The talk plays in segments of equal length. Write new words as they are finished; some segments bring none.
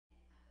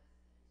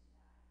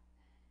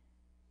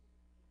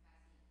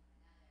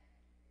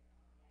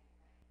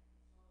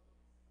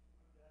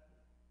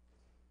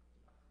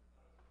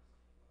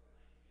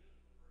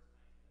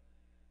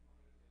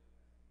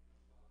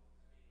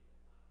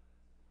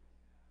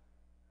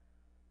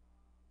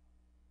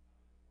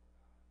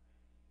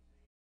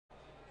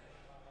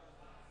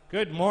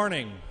Good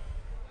morning.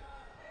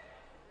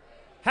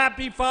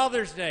 Happy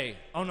Father's Day.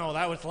 Oh no,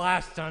 that was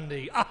last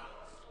Sunday.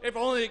 If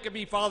only it could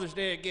be Father's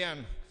Day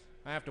again.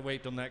 I have to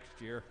wait till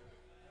next year.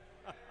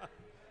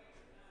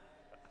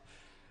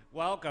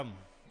 Welcome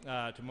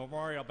to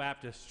Memorial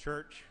Baptist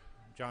Church.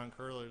 John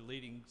Curler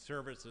leading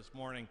service this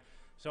morning.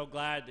 So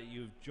glad that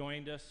you've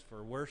joined us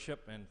for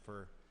worship and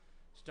for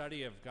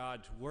study of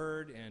God's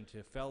Word and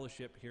to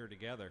fellowship here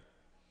together.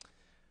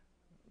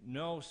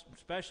 No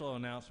special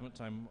announcements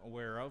I'm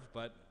aware of,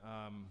 but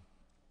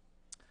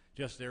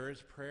just there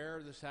is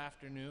prayer this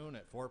afternoon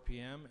at 4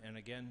 p.m. and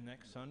again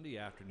next Sunday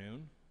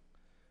afternoon.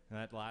 And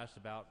that lasts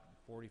about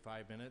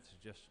 45 minutes,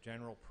 just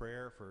general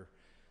prayer for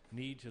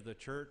needs of the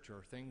church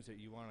or things that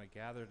you want to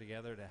gather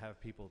together to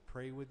have people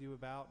pray with you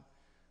about.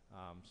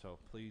 So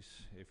please,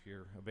 if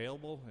you're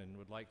available and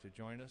would like to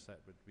join us, that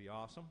would be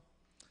awesome.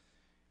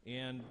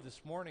 And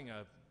this morning,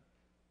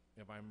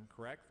 if I'm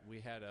correct, we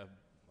had a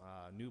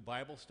new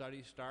Bible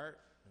study start.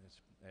 It's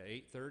at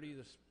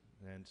 8:30,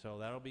 and so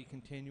that'll be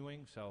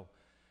continuing. So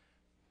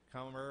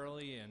come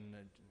early and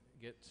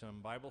get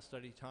some Bible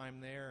study time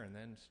there, and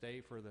then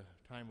stay for the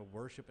time of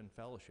worship and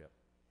fellowship.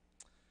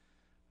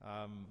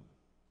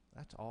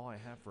 That's all I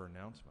have for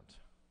announcements.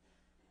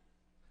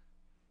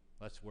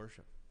 Let's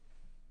worship.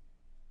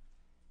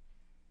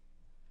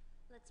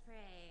 Let's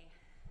pray.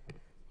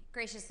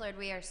 Gracious Lord,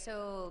 we are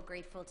so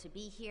grateful to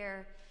be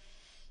here,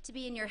 to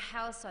be in your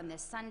house on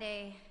this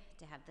Sunday,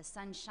 to have the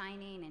sun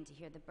shining and to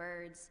hear the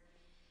birds.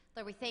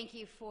 Lord, we thank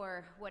you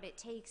for what it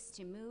takes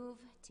to move,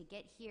 to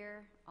get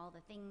here, all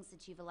the things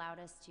that you've allowed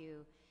us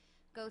to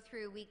go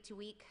through week to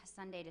week,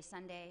 Sunday to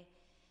Sunday.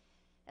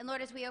 And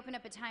Lord, as we open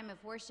up a time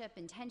of worship,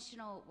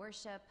 intentional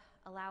worship,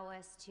 allow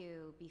us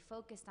to be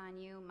focused on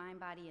you, mind,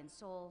 body, and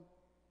soul,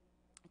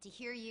 to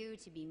hear you,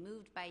 to be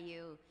moved by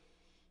you,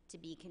 to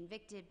be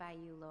convicted by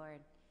you, Lord.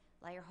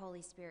 Allow your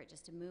Holy Spirit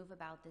just to move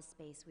about this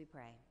space, we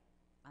pray.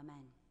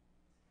 Amen.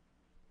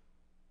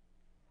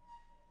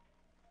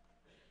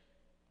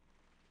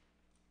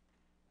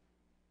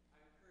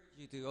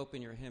 You to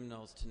open your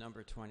hymnals to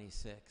number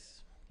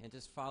 26 and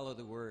just follow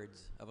the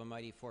words of "A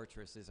Mighty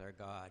Fortress is Our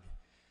God"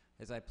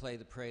 as I play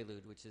the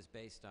prelude, which is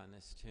based on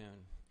this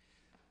tune.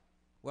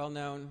 Well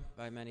known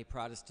by many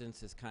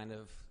Protestants as kind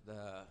of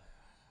the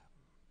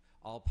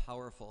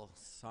all-powerful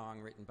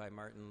song written by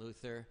Martin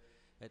Luther.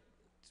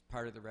 It's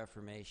part of the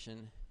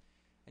Reformation,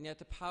 and yet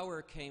the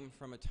power came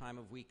from a time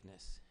of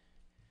weakness.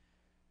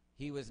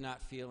 He was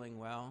not feeling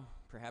well,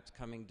 perhaps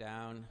coming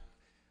down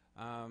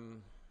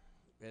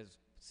as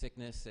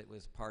sickness. It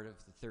was part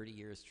of the 30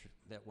 years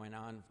that went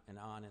on and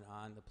on and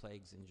on, the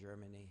plagues in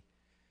Germany.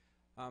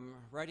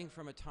 Writing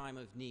from a time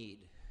of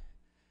need,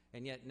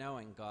 and yet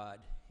knowing God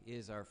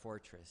is our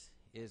fortress,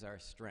 is our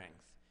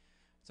strength.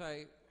 So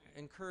I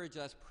encourage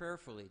us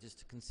prayerfully just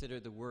to consider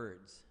the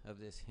words of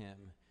this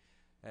hymn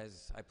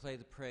as I play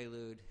the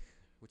prelude,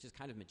 which is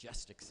kind of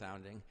majestic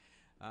sounding,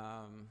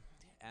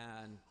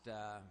 and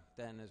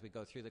then as we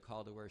go through the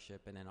call to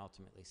worship and then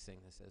ultimately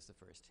sing this as the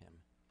first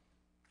hymn.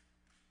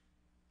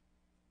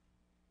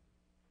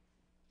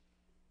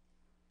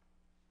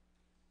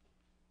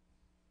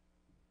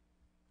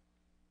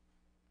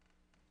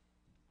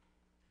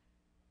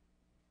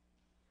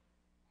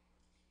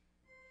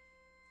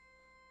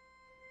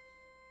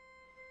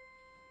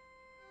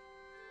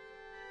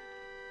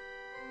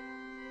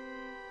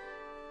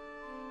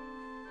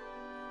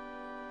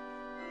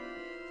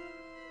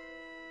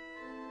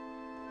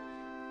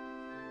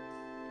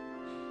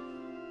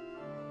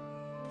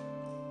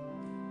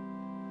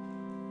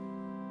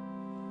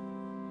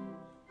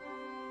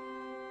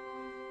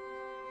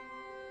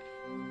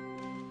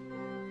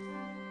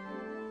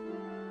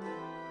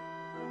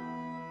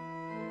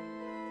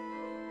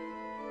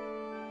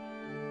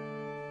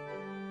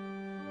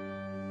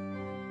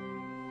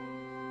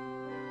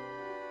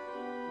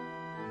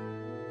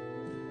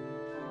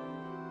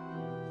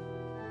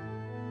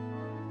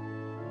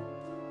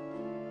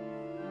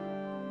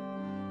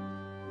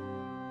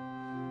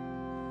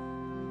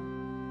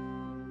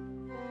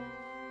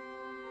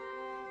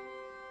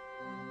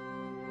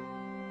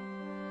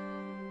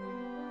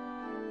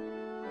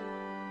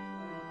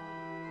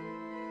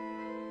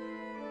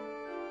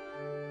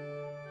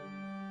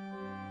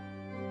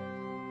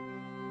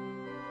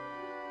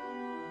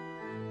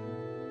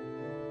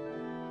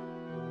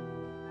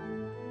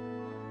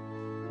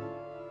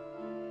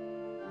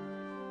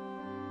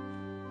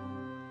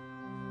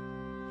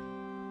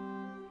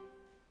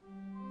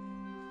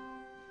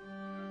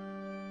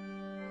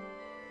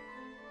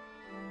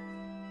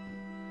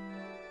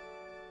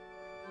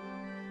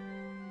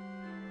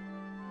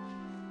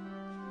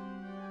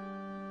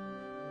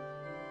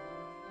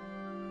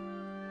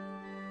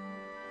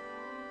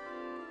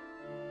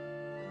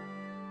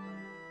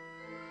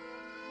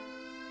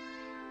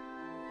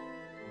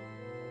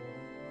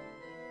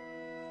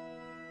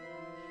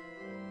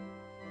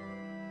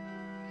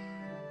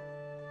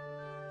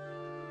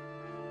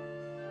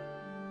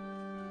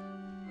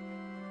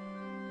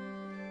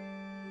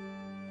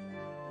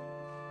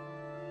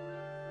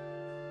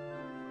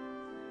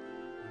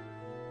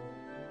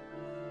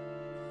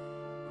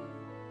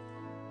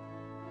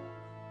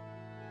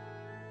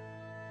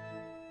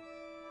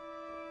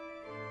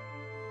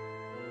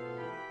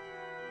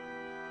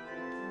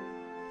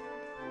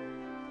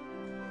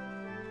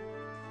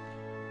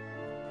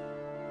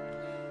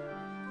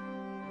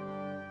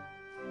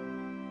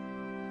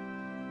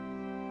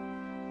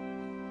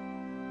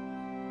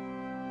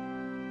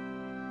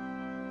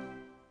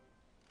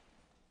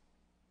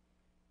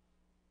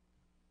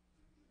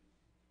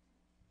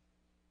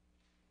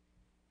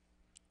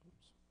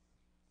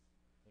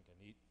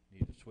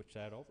 Need to switch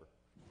that over.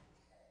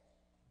 I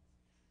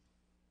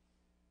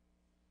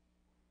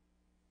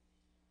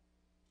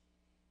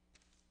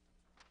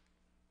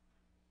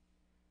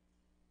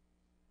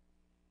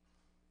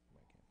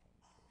can't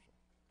find the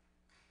cursor.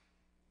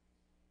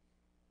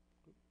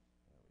 Oop,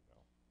 there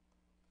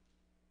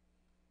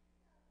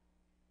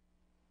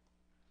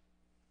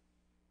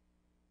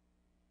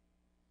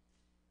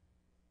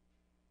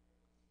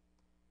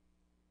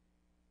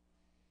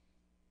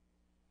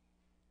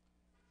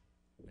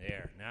we go.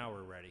 There, now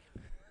we're ready.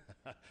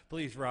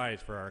 Please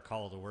rise for our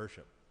call to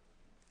worship.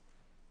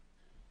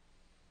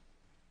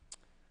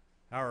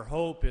 Our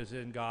hope is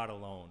in God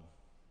alone.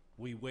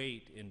 We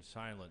wait in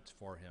silence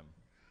for him.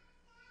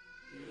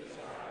 He is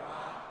our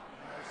rock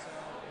and our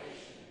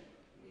salvation.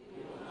 We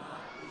will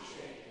not be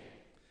shaken.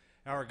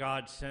 Our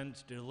God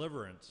sends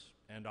deliverance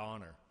and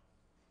honor.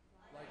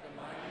 Like a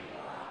mighty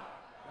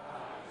rock,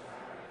 God is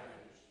our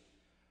refuge.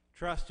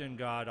 Trust in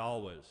God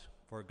always,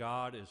 for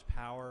God is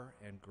power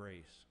and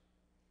grace.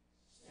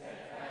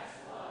 Steadfast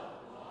love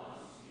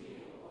belongs to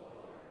you, O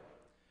Lord.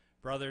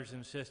 Brothers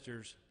and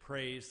sisters,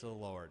 praise the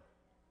Lord.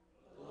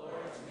 The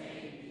Lord's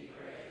name be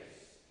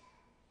praised.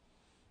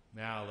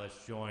 Now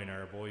let's join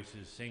our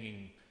voices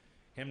singing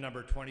hymn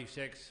number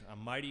 26, A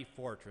Mighty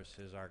Fortress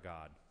is Our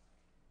God.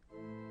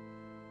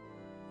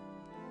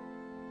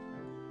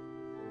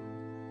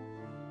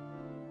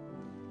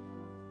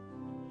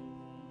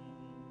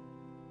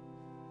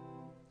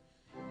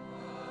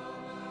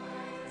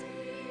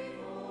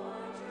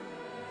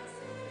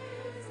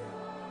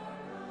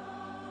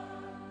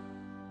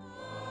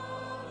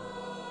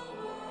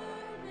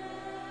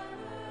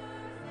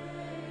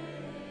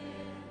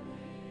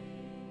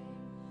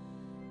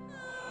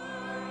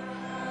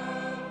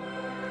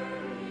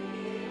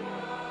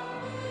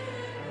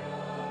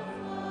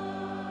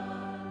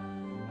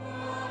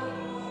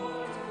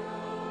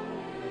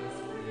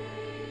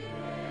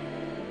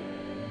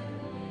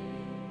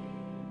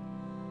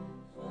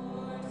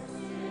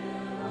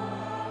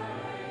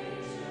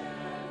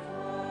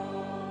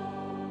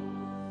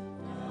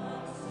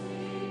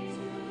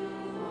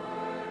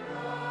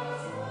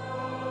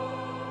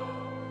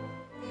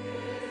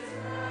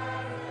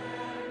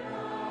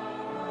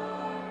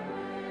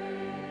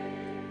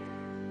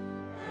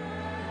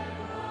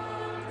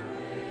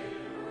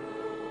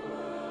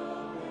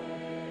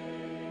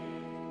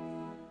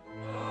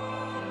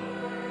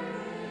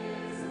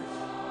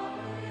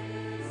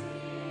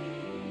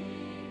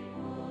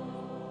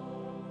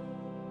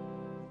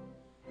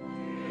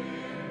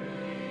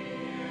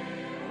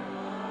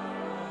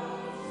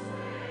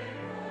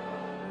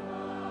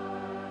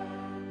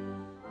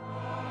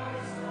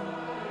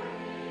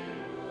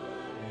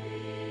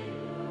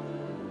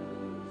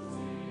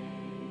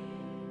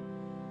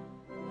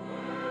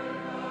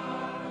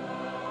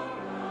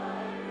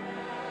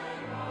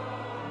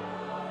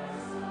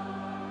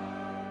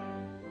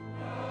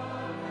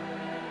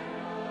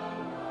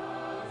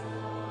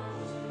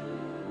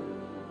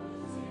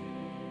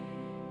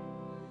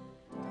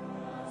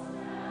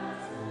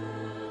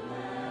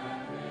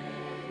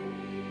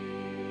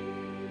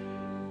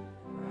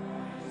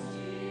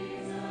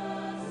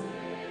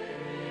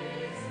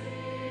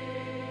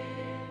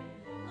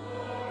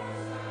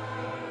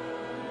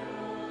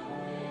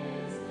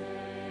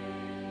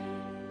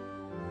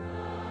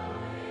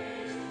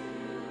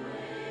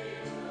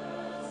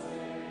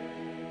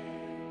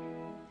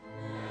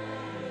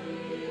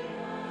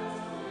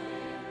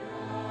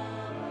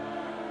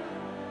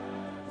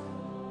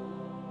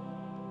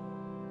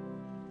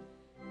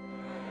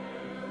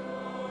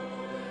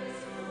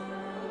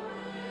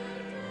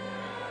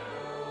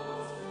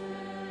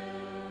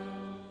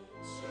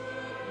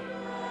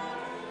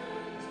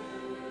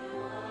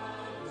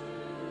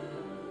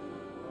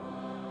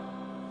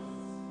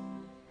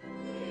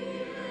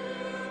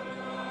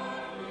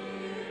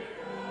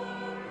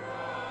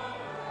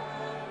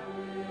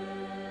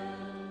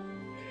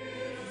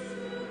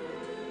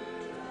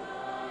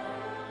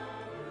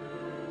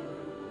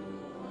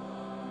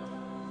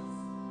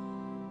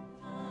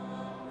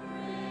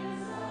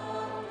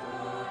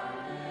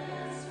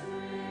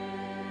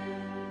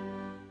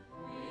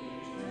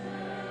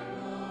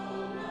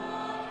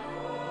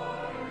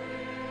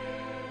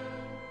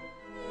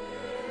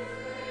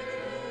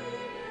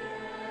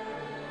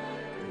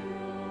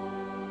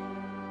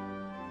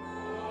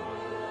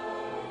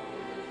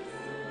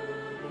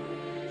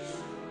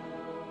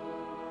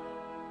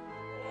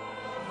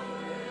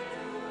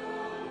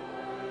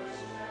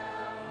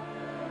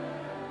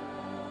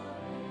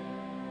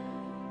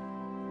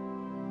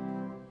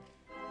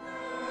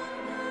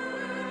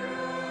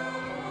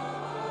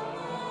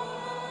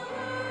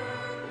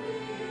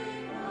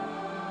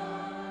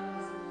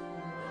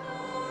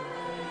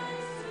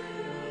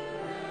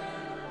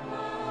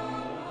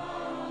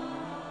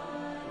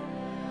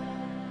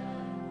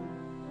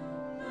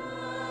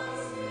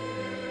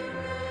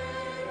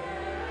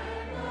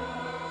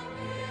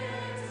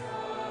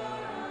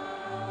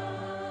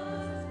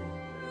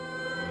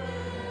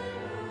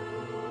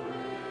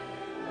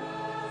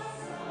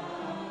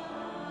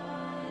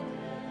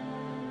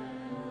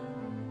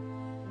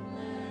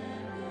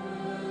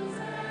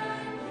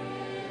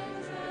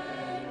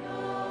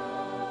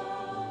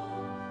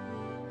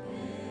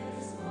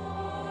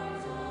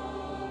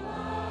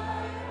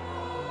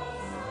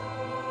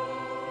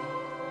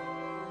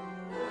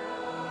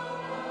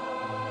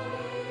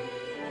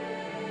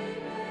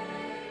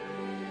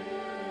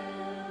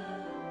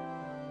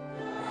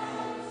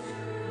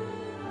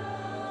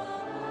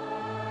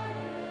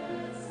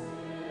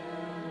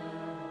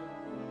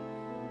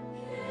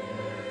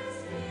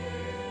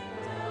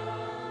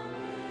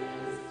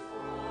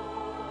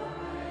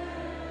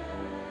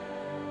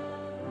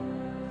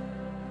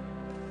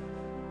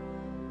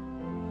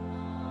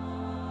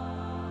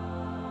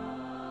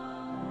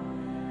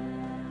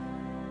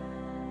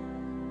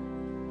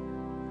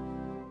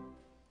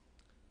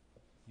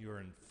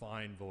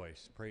 fine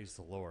voice. Praise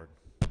the Lord.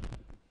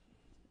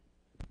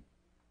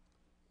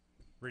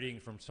 Reading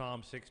from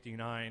Psalm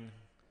 69.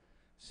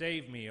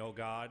 Save me, O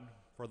God,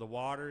 for the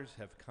waters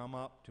have come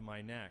up to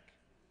my neck.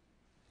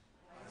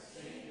 I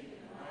sink in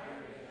the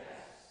miry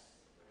depths,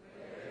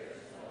 where there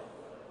is no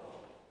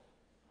foothold.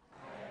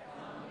 I have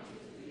come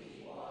into the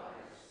deep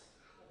waters,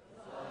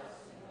 the floods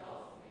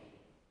engulf me.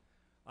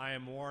 I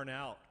am worn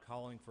out,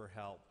 calling for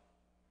help.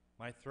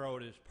 My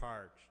throat is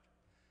parched.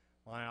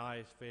 My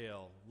eyes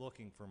fail,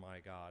 looking for my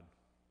God.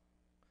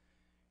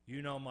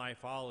 You know my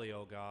folly,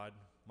 O God.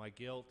 My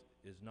guilt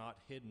is not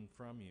hidden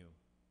from you.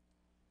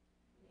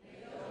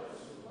 May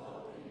those who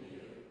hope in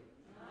you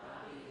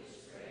not be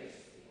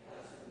disgraced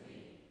because of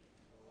me.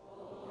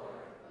 O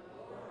Lord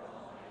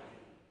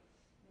Almighty,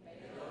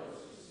 may those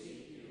who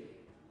seek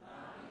you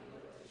not be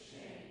put to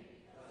shame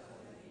because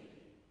of me.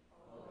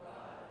 O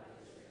God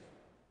of Israel.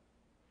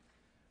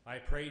 I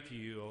pray to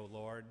you, O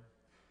Lord,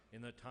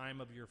 in the time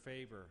of your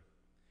favor.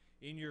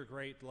 In your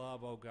great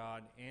love, O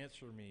God,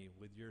 answer me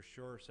with your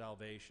sure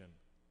salvation.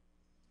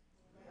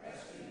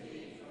 Rescue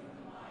me from the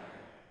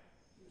mire.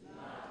 Do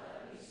not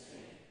let me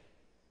sink.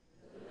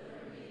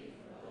 Deliver me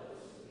from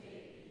those who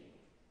hate me,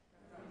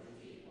 from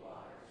the deep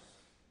waters.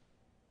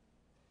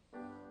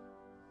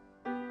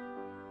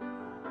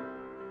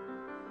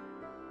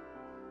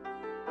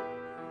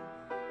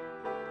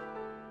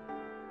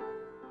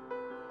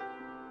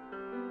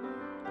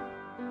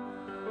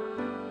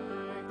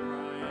 I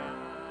cry out,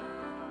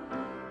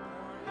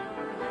 pour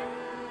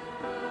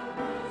your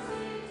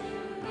mercy to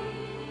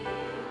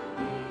me.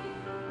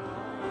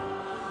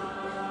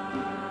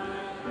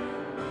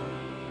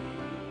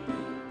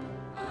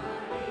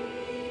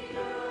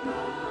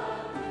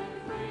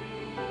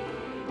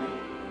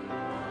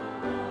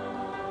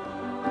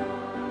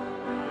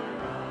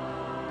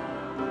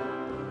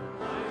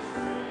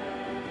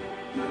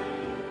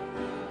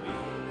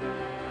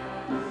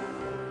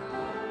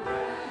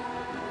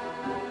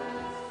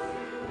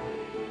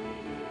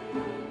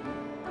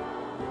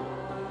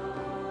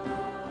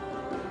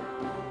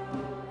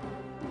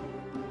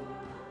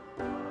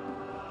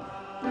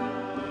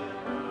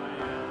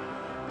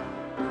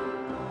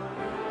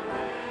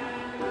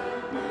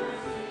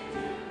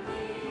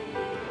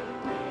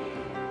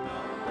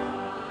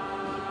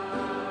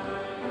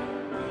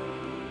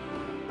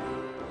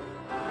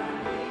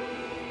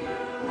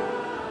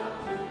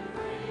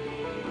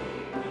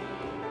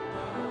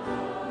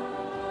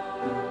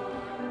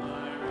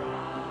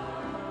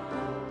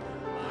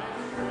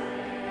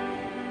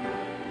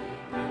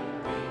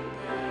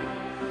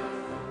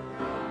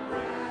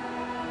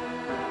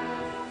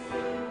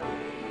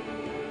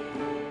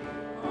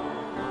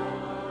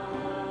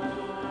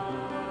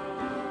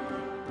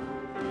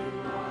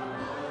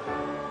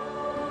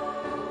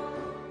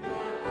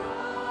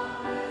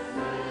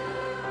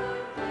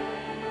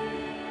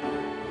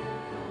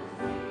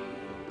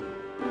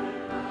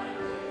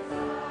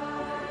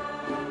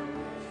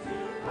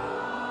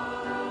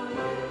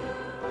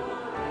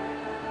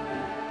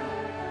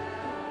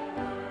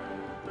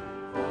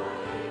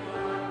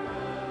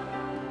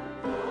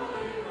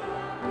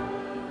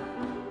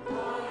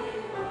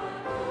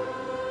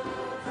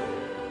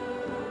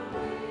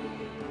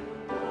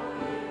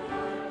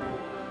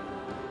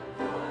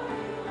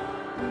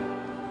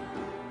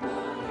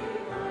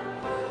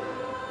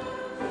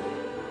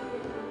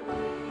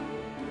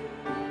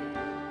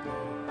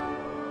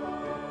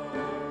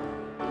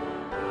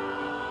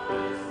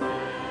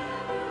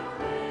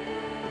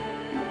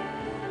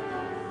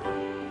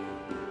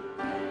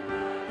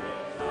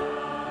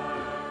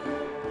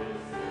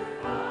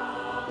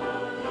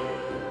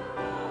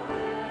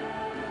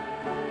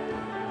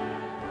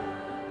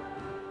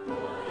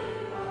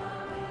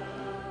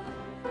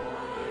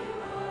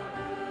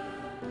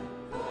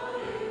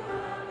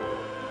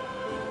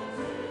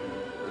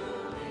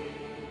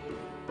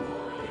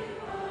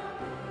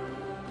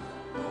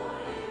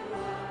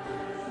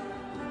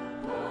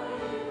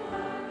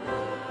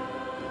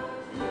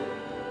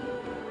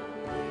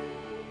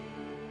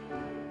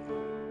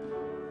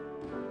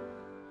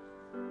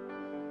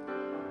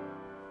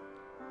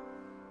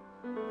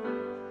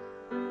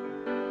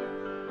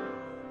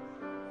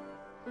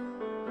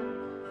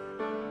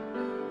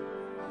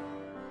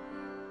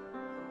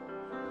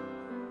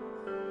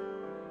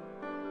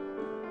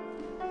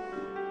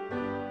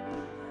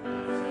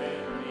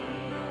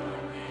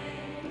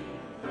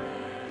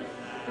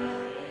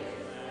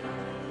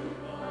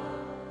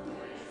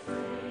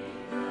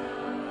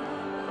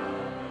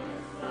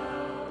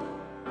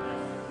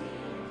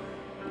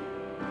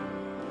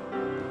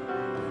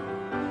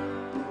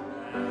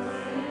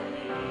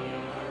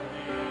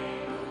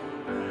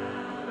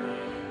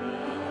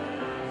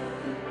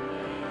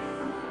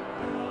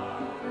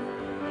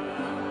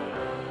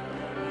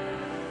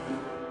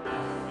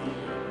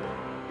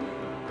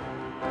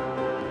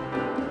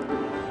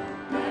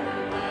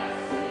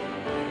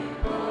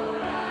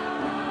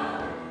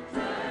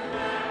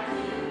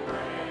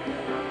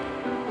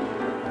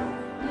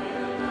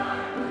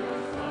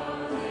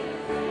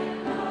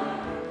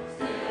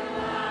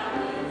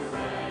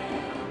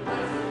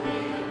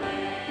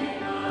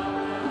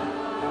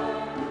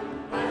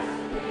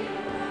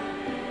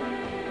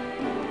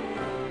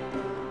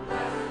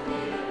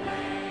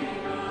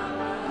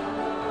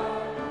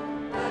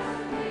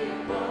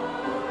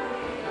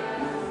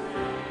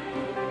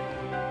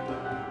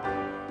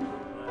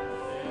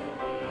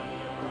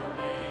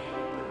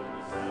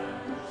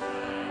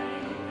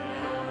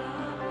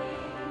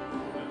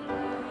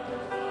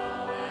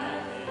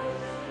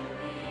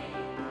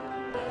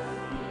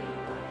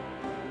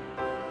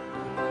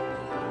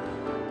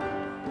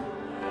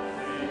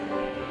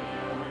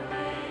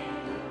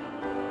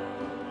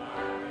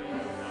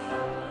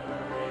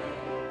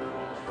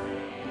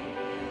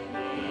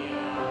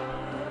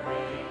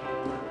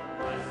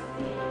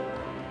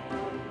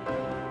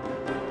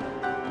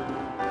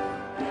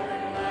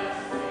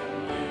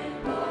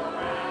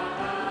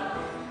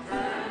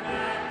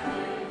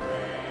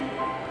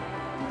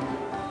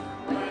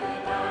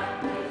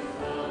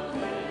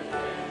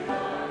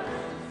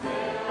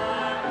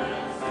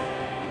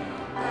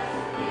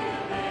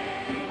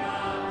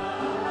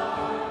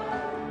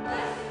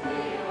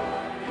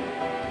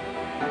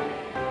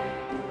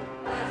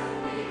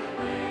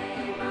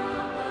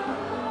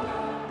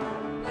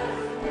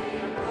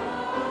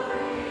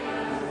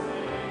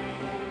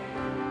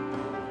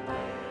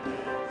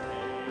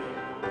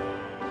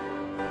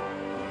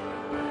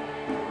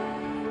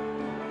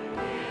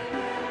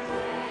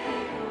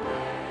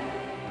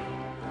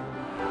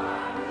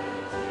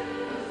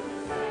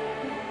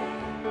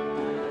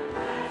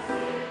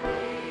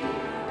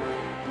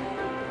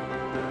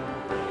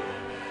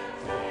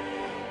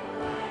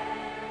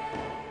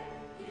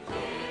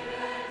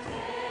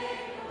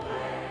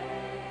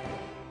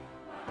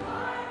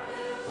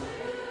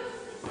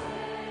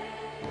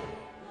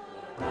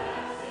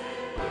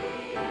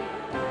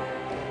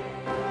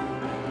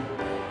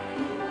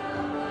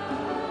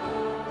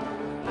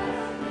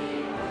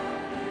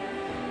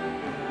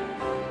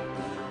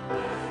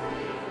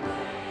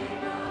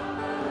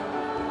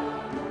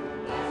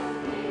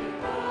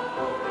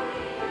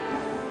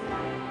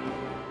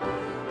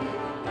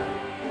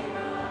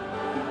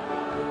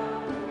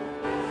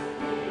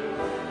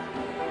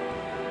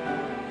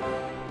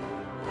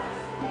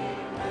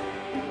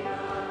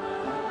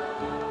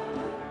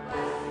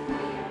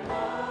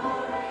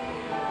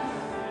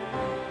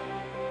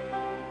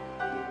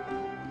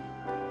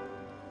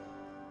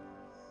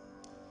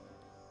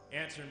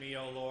 Answer me,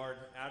 O Lord,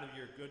 out of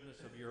your goodness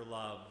of your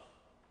love.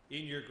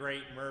 In your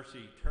great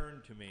mercy,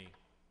 turn to me.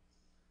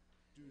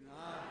 Do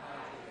not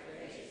hide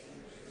your face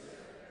from your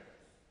servant.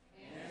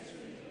 Answer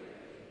me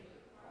quickly,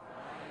 for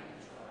I am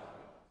in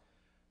trouble.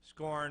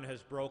 Scorn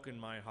has broken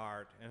my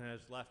heart and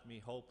has left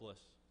me hopeless.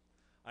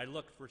 I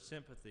looked for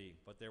sympathy,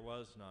 but there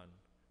was none,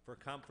 for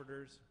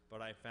comforters,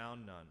 but I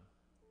found none.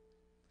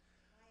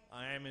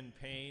 I am in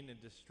pain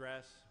and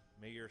distress.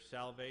 May your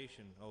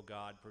salvation, O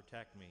God,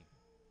 protect me.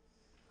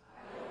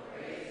 I will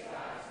praise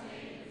God's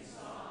name in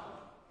song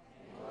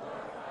and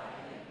glorify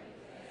him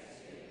with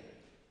thanksgiving.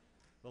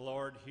 The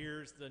Lord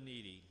hears the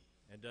needy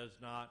and does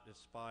not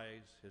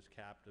despise his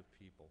captive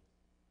people.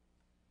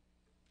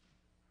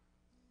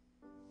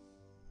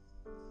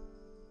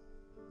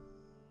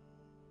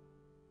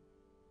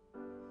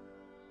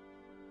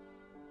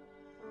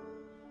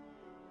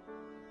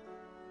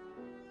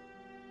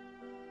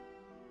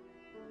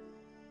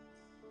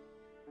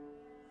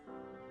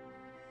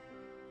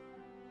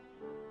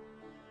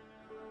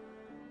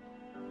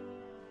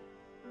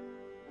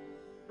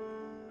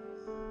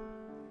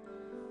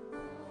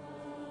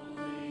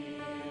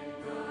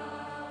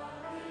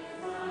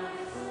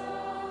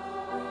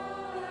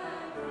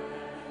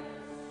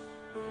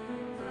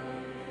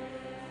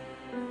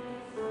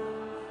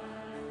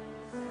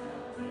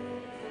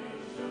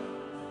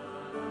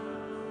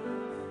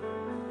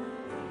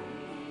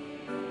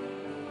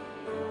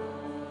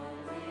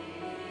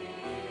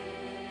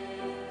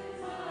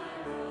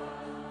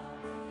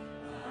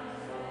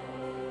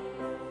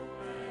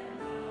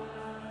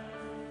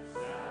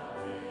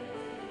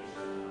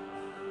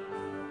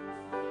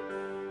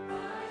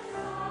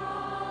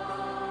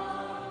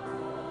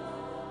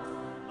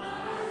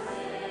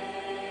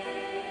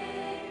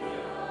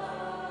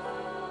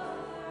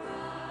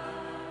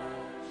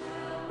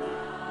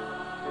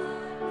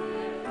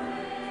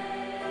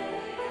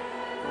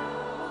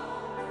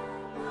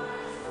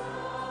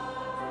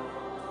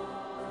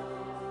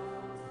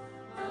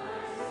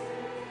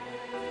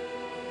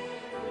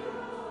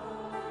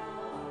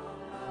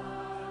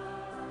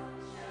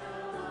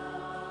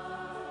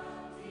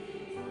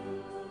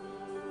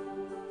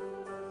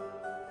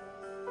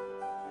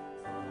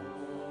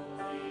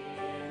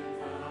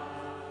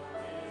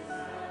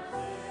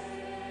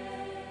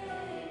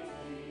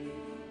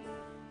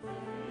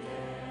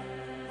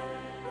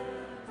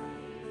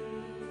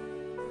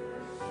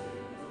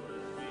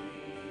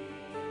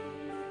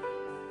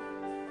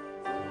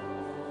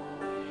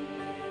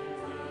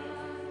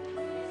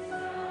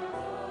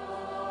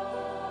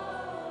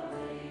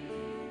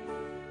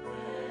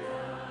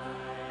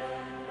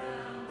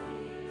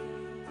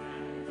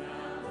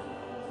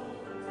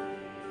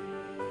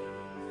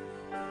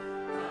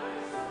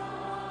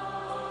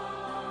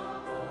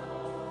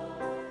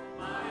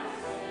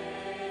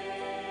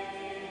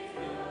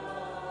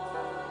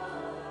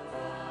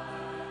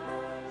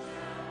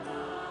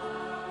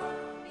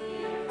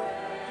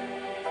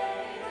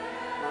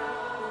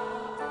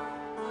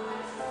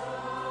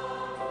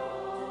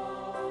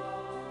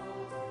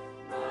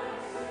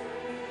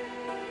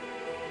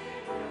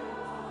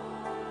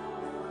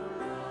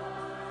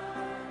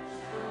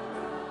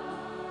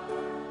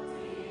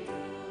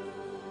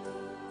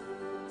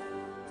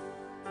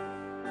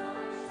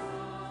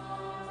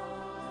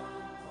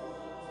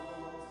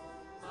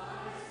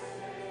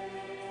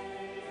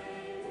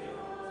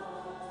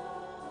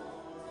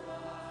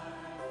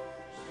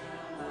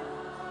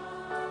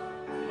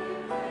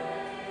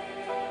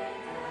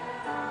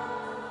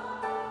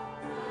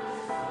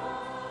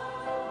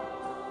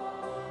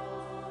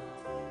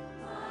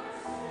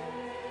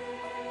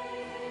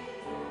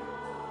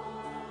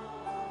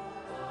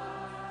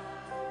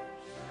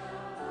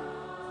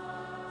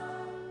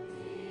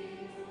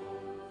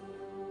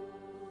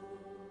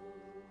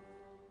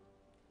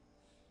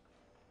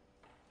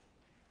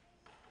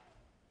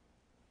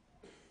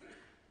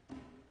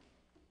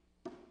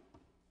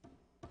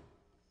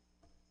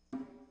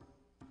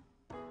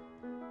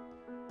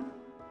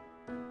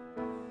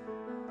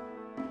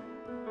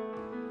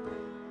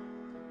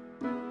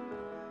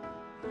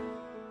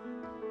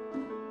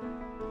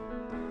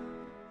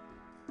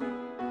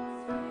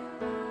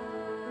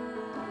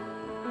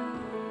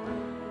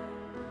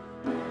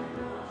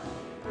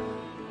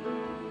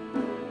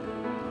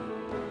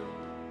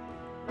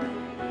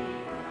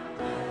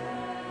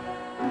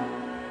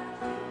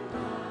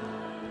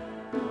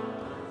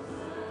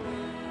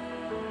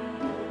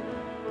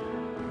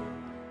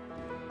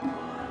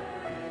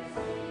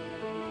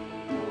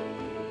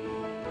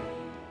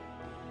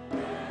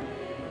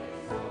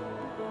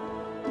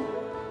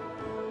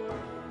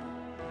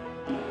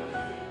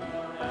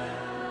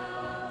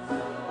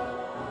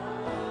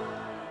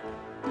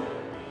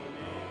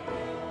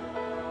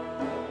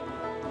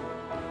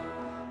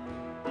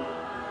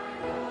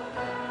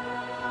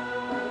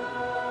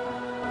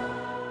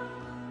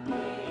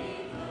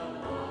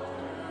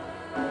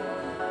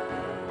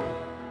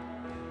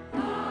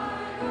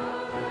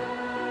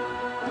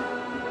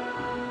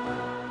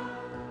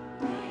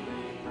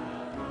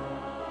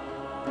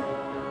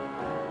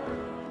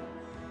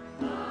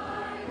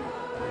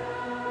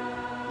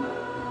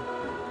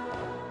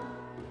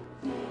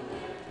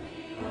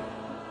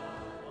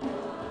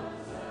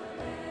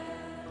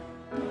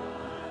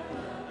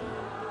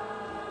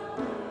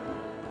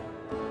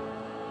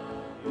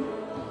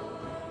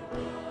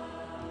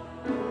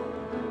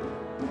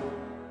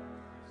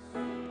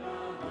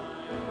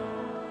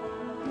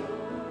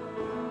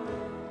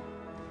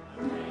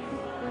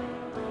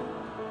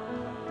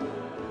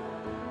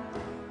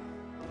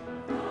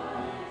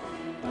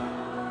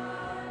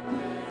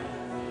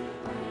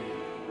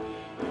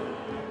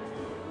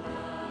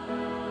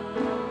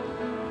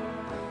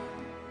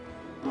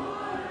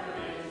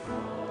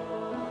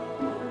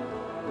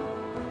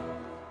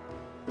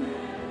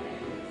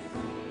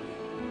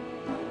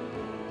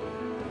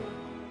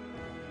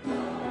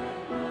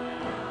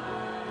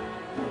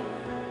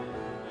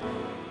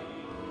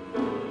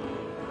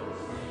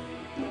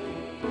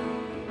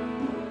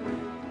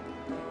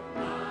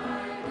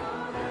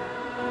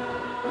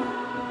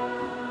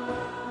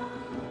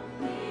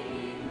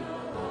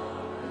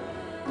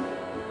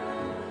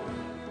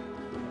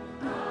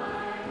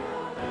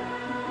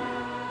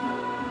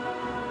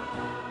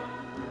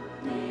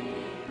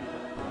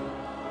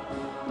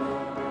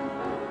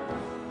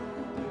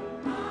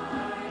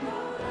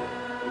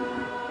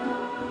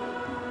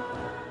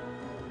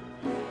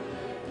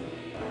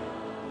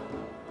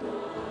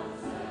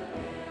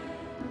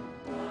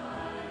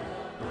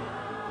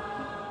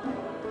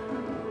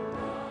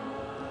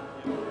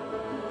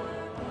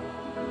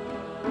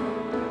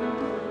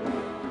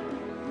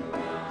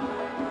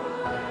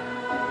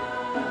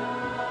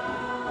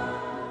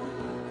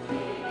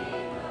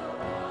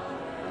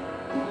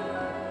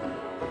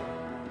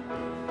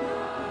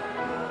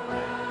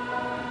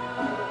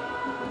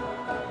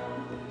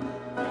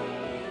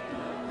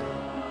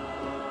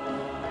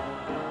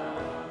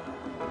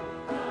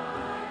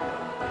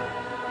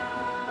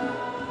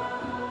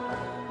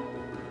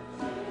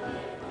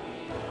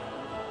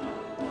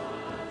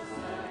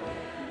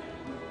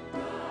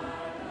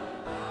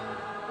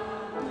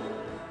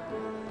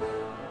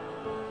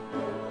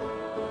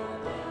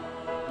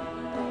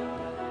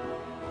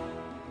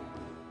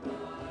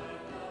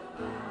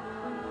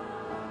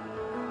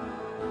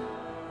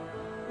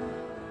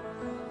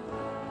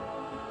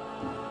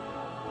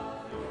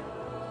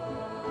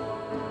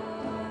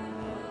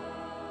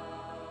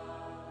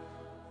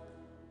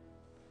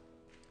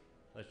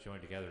 join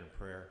together in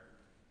prayer.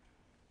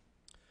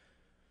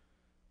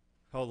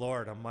 Oh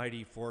Lord, a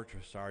mighty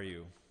fortress are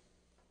you.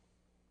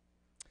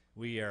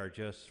 We are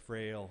just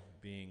frail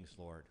beings,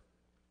 Lord.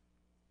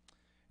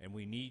 And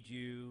we need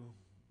you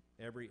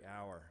every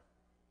hour,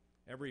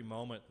 every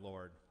moment,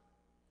 Lord.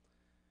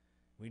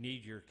 We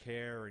need your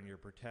care and your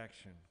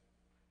protection.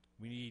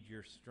 We need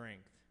your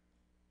strength,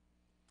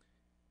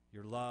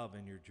 your love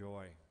and your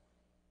joy.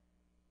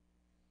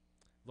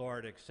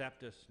 Lord,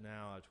 accept us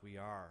now as we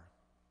are,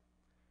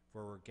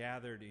 for we're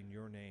gathered in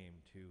your name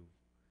to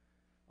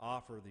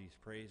offer these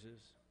praises,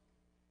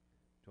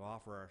 to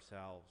offer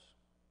ourselves,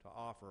 to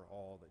offer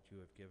all that you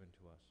have given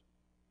to us.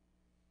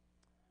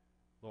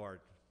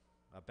 Lord,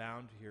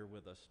 abound here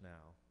with us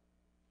now.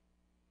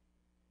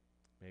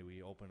 May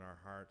we open our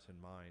hearts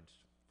and minds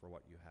for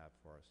what you have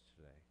for us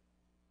today.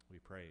 We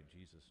pray in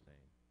Jesus'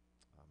 name.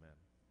 Amen.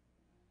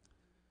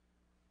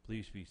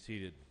 Please be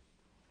seated.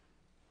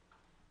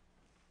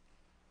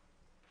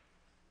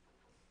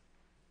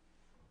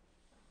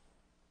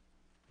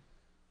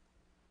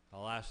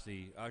 I'll ask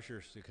the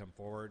ushers to come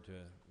forward to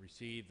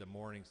receive the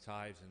morning's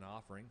tithes and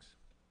offerings,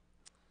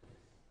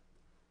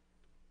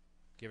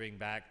 giving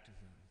back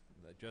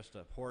just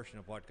a portion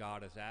of what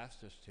God has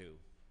asked us to,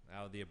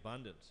 out of the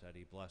abundance that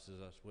he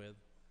blesses us with.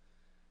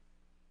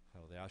 So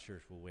the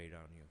ushers will wait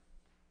on you.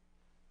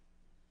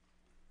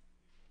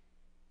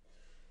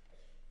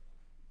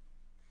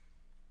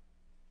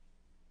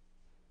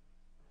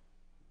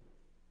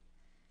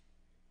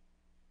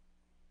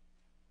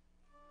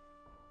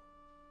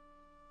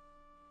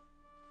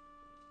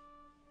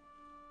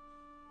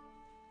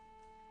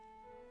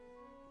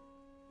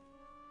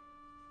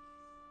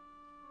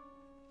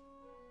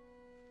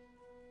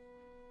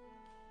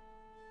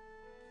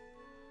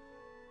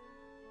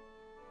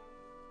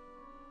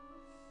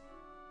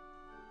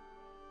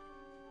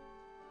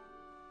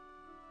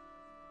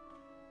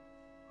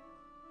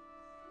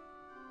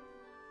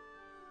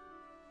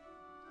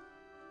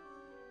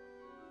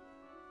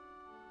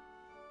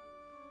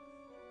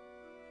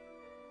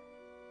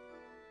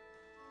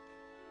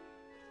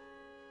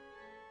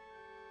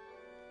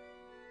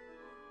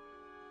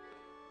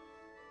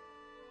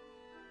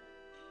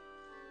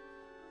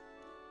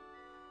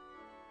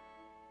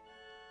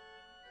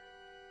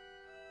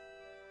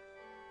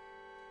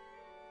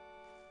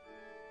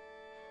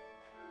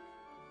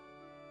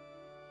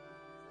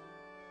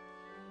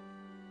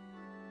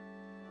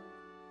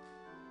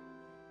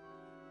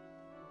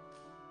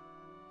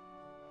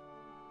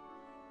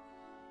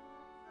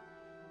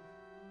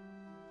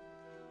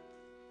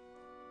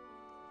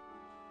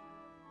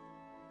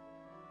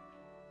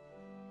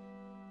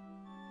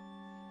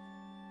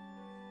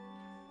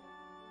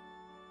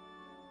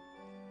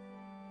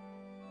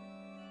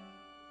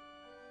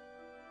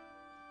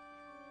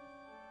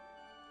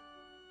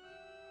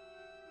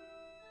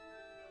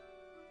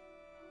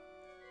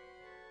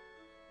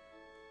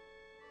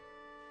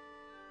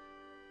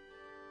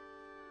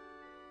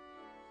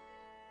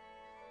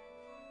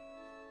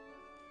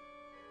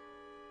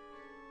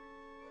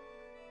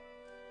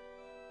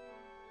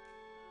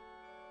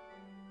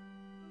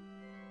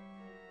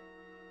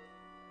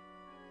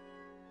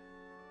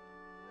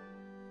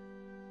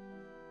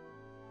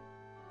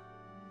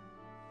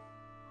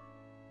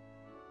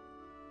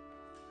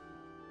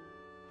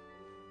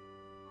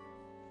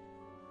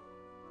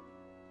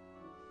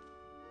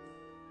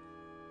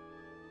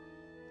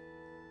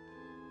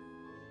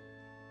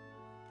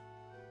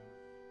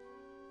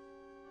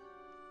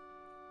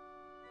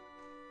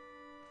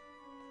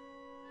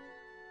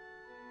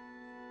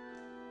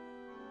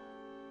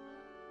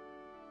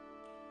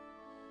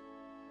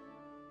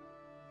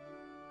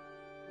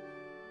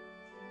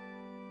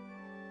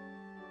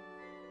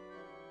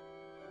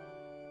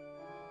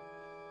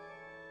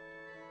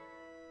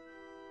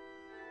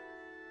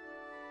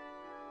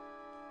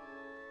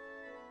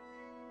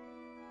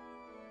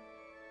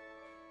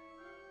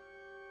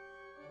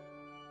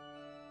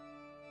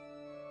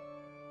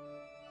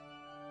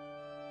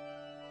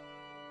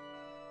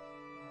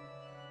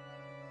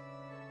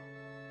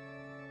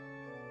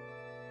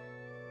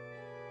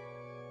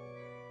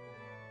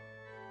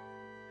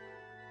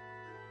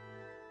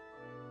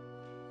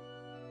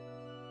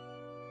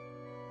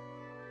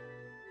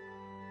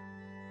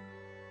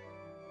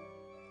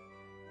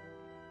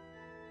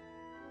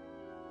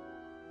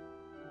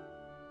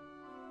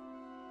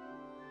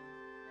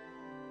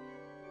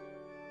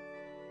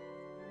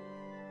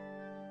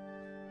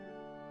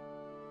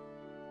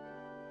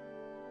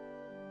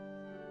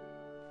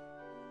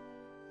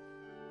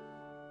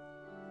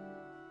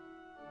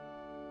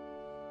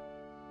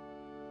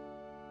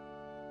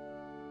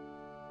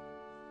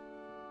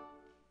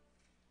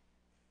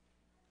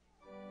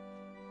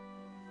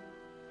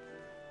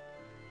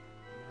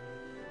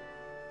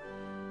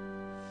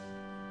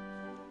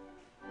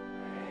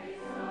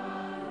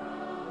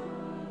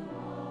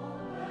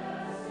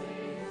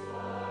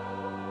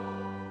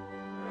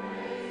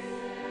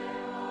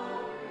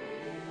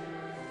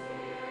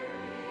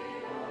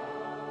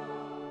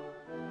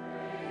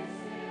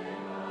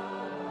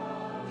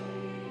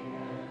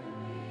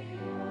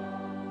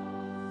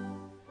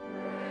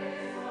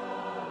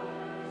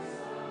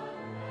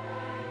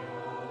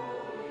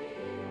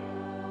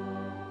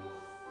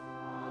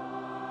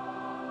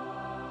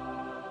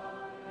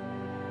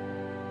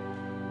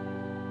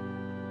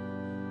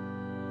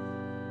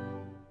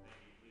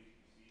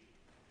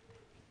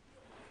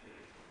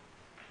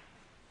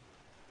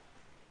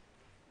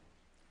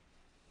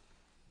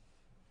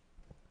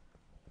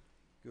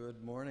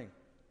 Good morning.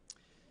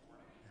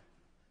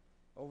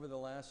 Over the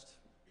last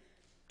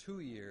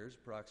 2 years,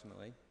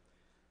 approximately,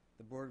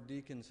 the Board of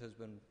Deacons has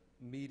been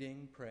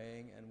meeting,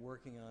 praying, and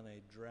working on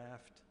a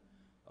draft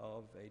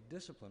of a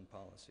discipline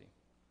policy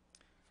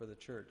for the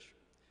church.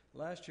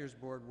 Last year's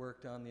board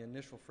worked on the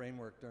initial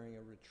framework during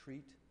a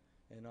retreat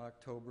in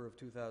October of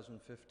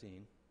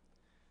 2015,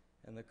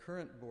 and the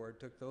current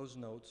board took those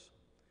notes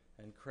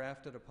and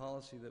crafted a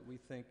policy that we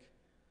think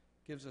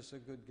gives us a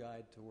good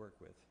guide to work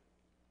with.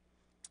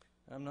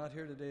 I'm not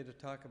here today to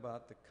talk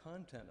about the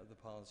content of the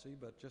policy,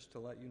 but just to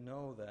let you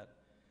know that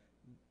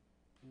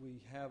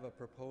we have a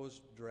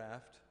proposed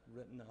draft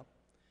written up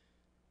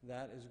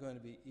that is going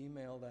to be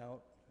emailed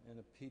out in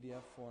a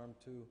PDF form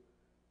to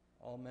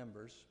all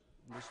members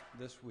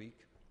this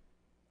week.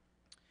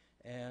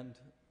 And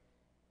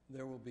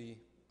there will be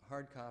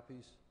hard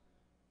copies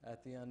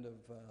at the end of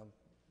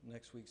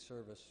next week's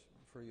service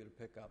for you to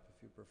pick up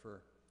if you prefer.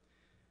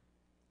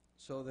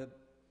 So that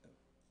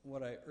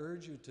what I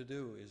urge you to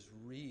do is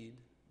read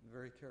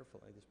very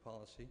carefully this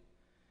policy.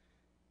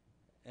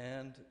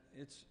 And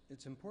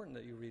it's important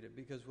that you read it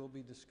because we'll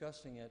be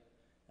discussing it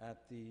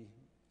at the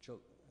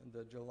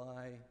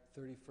July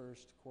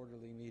 31st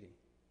quarterly meeting.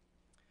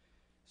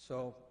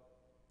 So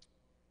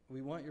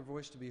we want your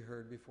voice to be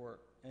heard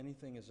before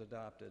anything is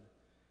adopted.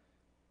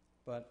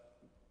 But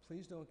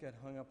please don't get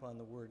hung up on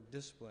the word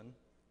discipline,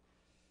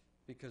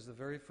 because the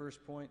very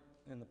first point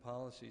in the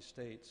policy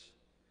states,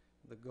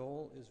 the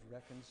goal is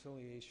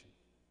reconciliation.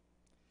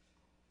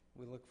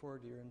 We look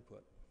forward to your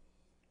input.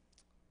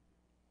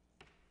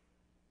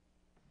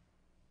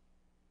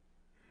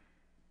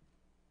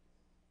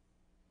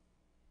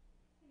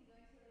 We're going to go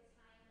into a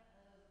time of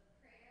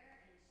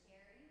prayer and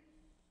sharing.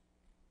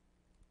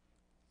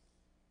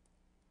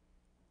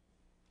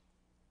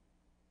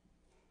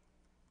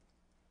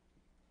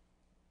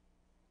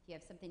 If you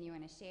have something you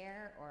want to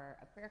share or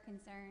a prayer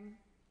concern,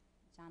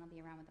 John will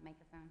be around with the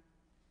microphone.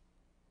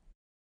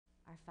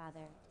 Our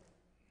Father,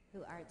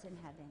 who art in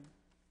heaven,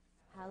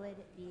 hallowed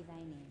be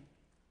thy name.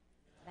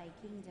 Thy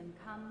kingdom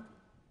come,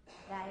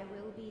 thy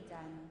will be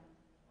done,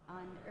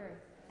 on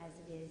earth as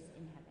it is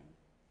in heaven.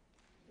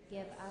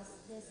 Give us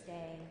this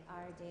day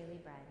our daily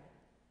bread,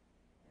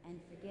 and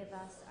forgive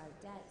us our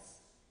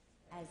debts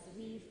as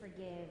we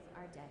forgive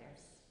our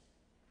debtors.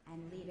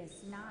 And lead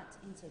us not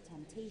into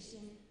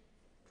temptation,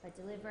 but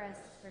deliver us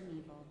from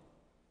evil.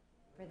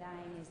 For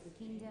thine is the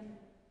kingdom,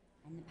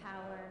 and the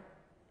power,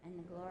 and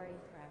the glory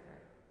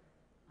forever.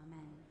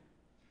 Amen.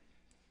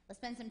 Let's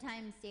spend some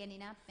time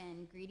standing up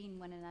and greeting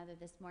one another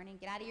this morning.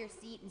 Get out of your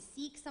seat and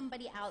seek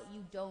somebody out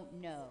you don't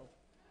know.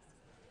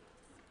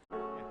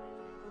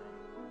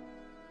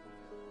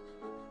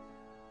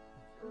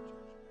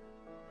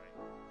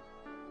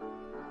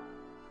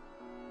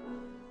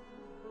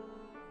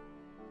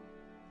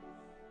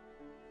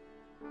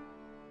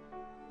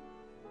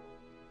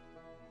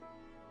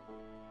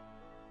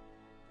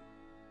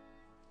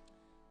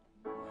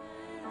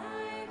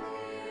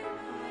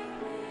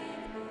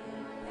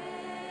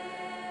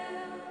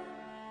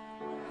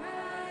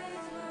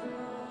 Rise,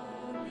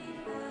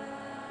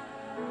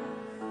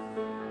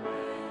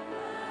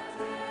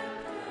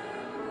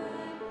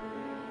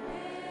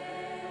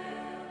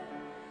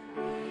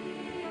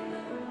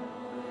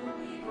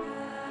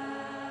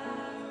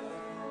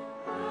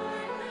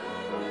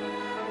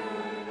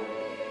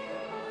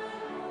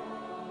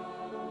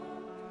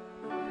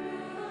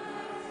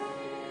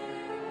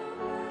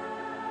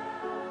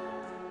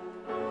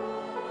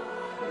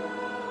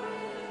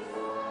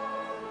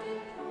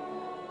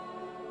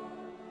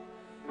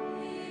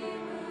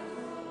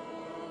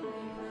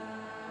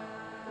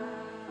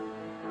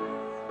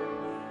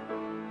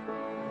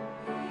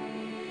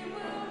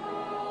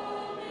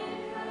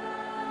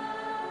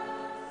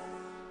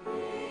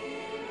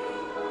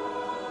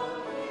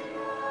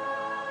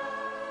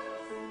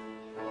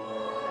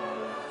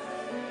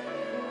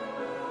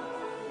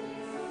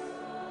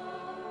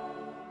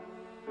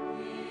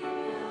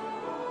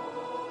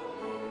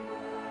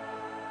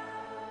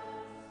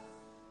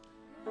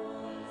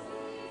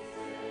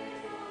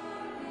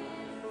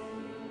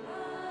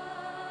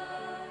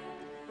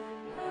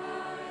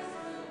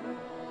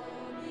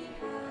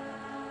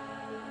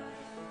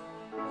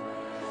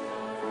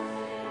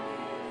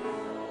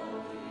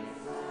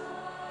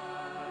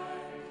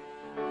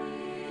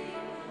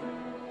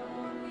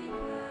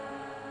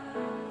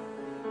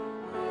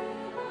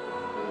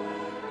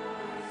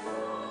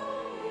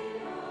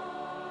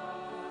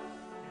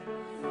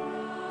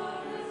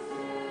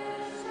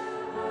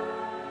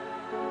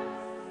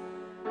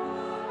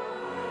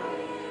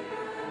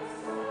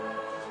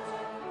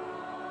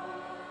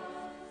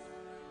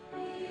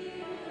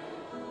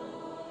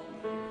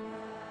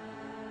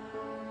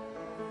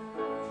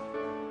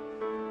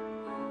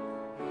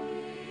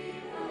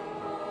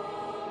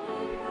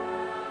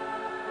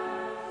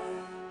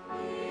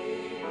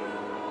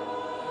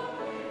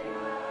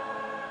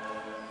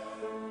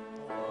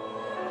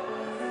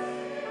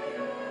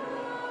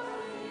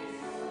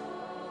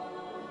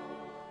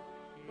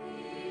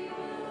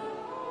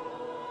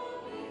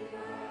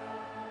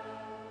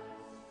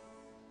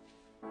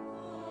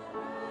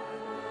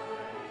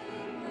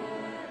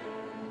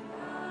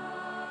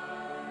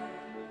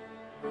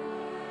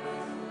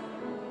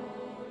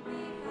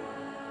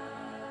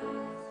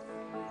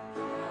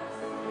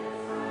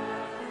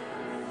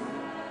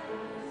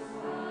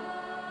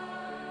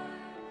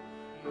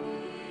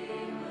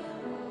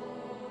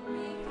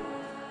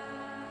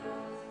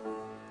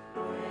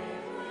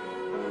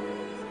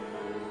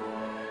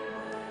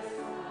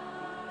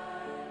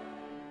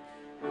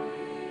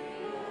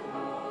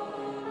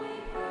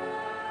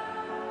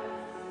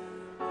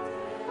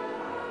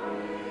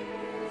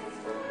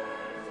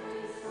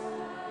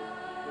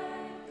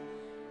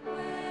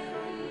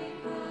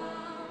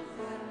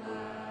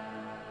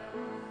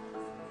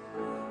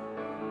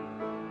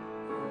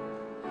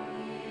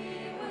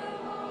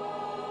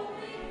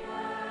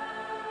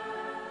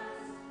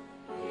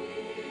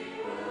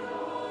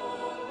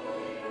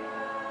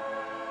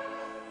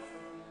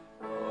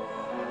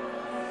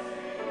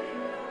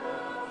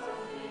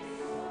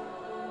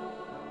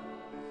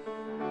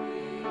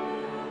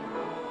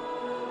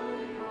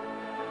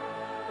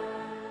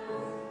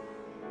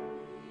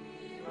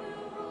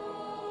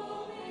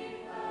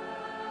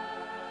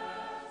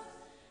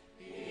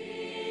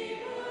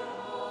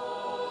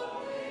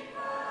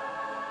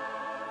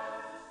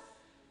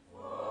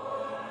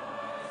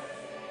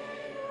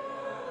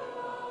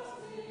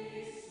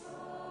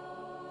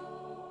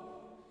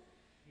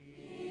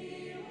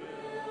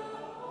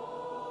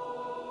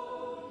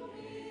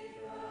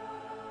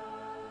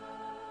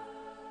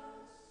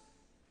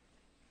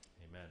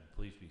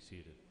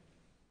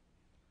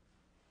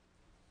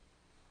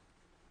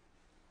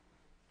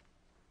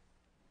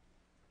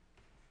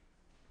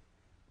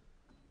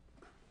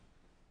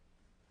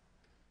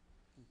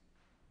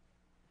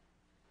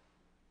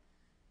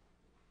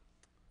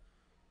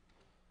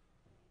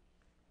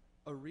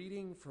 A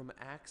reading from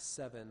Acts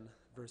 7,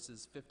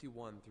 verses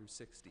 51 through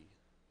 60.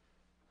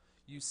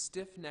 You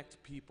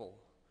stiff-necked people,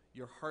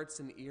 your hearts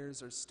and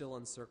ears are still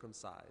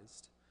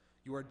uncircumcised.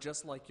 You are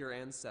just like your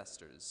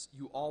ancestors.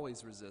 You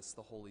always resist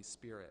the Holy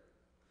Spirit.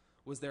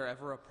 Was there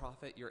ever a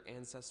prophet your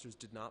ancestors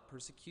did not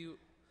persecute?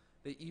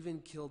 They even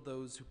killed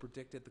those who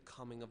predicted the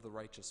coming of the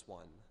righteous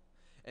one.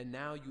 And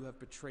now you have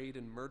betrayed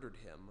and murdered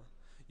him.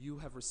 You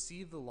have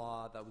received the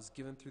law that was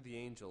given through the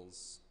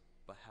angels,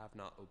 but have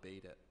not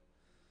obeyed it.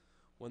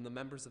 When the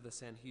members of the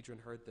Sanhedrin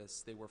heard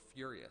this, they were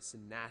furious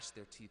and gnashed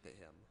their teeth at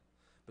him.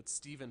 But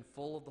Stephen,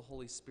 full of the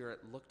Holy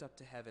Spirit, looked up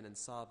to heaven and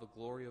saw the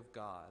glory of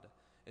God,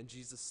 and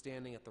Jesus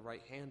standing at the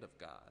right hand of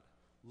God.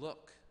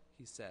 Look,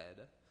 he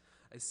said,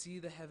 I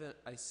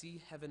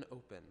see heaven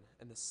open,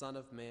 and the Son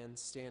of Man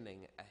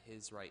standing at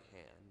his right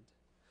hand.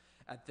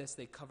 At this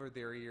they covered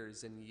their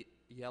ears, and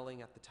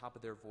yelling at the top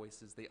of their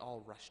voices, they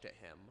all rushed at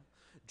him,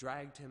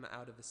 dragged him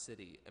out of the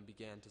city, and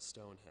began to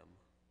stone him.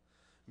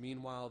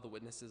 Meanwhile, the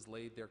witnesses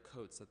laid their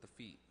coats at the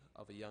feet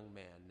of a young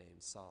man named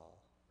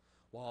Saul.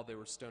 While they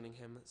were stoning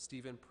him,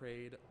 Stephen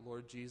prayed,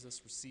 Lord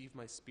Jesus, receive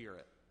my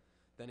spirit.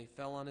 Then he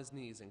fell on his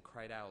knees and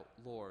cried out,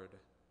 Lord,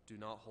 do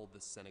not hold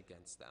this sin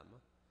against them.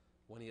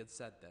 When he had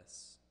said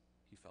this,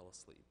 he fell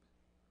asleep.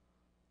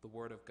 The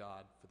word of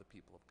God for the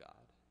people of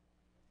God.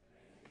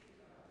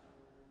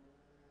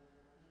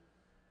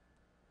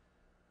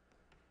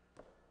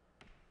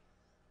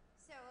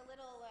 So a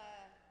little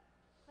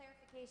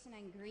clarification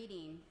on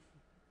greeting.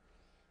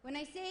 When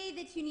I say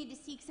that you need to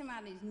seek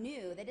someone who's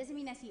new, that doesn't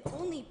mean that's the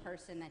only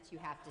person that you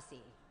have to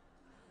see.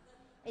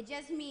 It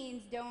just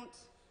means don't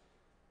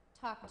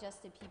talk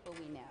just to people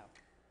we know.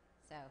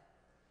 So,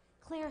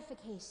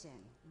 clarification,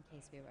 in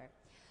case we were.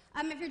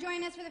 If you're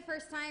joining us for the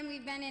first time,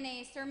 we've been in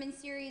a sermon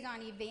series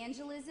on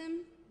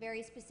evangelism,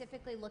 very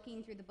specifically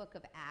looking through the book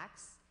of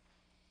Acts,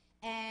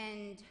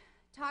 and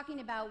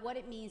talking about what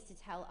it means to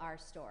tell our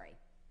story.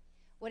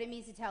 What it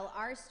means to tell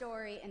our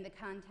story in the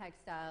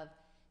context of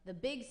the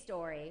big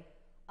story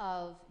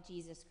of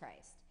Jesus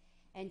Christ.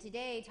 And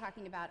today,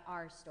 talking about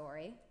our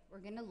story, we're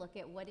going to look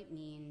at what it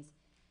means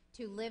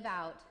to live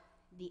out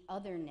the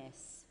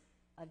otherness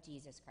of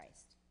Jesus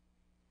Christ.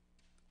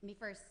 Let me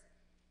first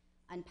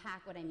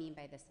unpack what I mean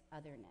by this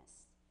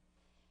otherness.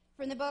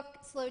 From the book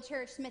Slow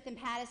Church, Smith and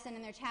Pattison,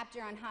 in their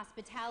chapter on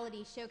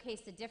hospitality,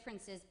 showcased the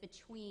differences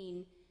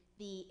between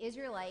the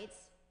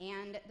Israelites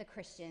and the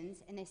Christians.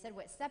 And they said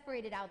what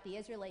separated out the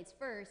Israelites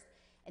first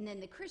and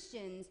then the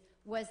Christians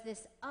was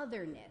this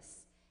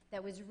otherness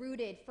that was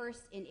rooted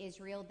first in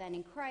Israel, then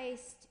in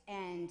Christ,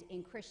 and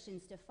in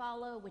Christians to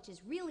follow, which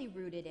is really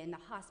rooted in the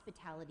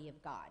hospitality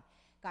of God.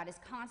 God is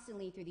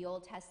constantly, through the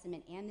Old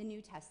Testament and the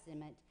New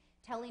Testament,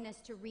 telling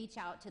us to reach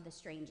out to the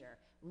stranger,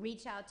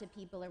 reach out to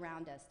people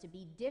around us, to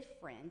be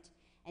different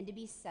and to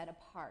be set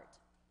apart.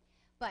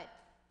 But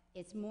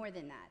it's more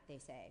than that, they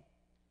say.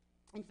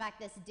 In fact,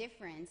 this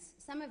difference,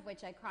 some of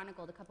which I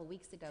chronicled a couple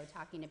weeks ago,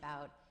 talking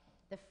about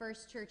the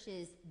first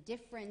church's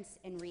difference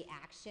in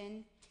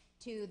reaction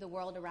to the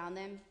world around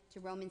them,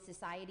 to Roman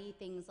society,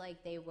 things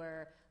like they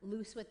were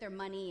loose with their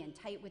money and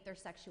tight with their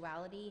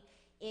sexuality.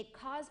 It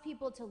caused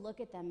people to look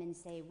at them and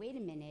say, wait a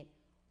minute,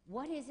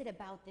 what is it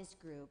about this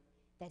group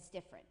that's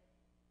different?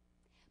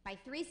 By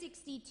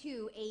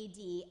 362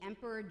 AD,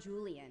 Emperor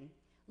Julian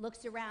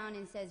looks around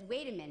and says,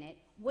 wait a minute,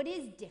 what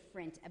is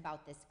different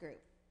about this group?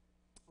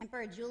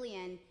 Emperor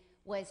Julian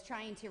was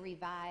trying to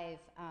revive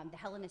the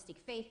Hellenistic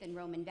faith and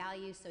Roman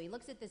values, so he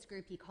looks at this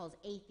group he calls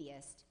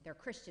atheists. They're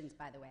Christians,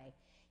 by the way.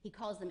 He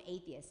calls them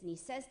atheists, and he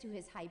says to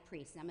his high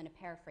priest, and I'm going to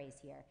paraphrase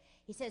here,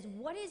 he says,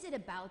 what is it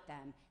about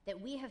them that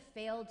we have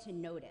failed to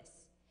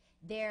notice?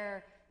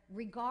 Their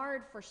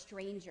regard for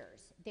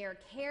strangers, their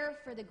care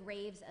for the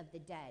graves of the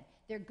dead,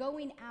 they're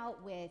going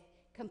out with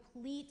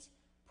complete,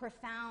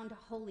 profound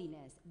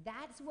holiness.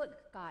 That's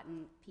what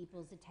gotten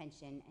people's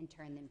attention and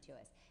turned them to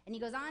us. And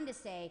he goes on to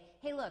say,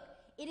 hey, look,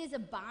 it is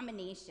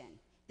abomination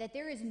that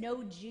there is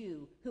no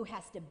Jew who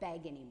has to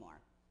beg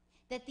anymore.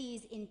 That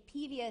these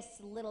impervious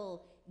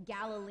little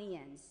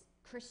Galileans,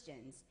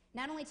 Christians,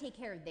 not only take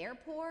care of their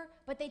poor,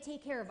 but they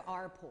take care of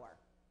our poor.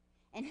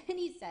 And then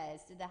he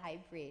says to the high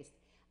priest,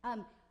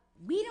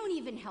 we don't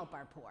even help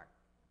our poor,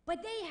 but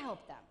they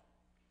help them.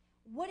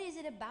 What is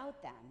it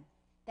about them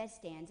that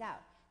stands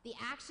out? The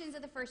actions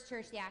of the first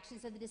church, the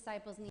actions of the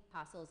disciples and the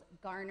apostles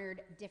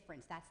garnered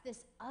difference. That's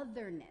this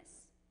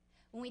otherness.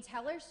 When we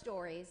tell our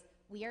stories,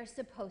 we are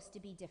supposed to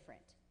be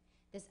different.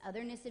 This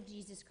otherness of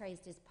Jesus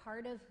Christ is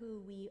part of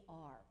who we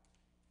are.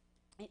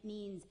 It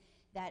means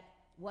that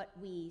what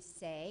we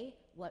say,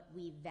 what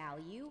we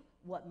value,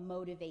 what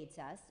motivates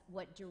us,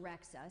 what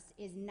directs us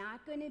is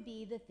not going to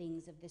be the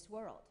things of this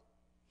world.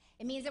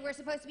 It means that we're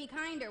supposed to be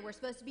kinder, we're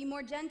supposed to be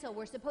more gentle,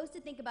 we're supposed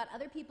to think about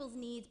other people's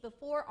needs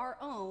before our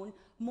own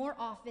more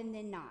often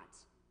than not.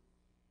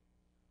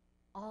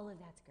 All of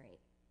that's great.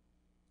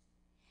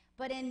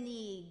 But in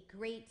the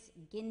great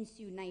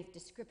Ginsu knife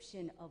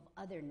description of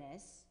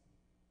otherness,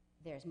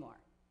 there's more.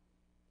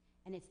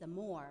 And it's the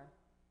more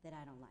that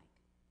I don't like.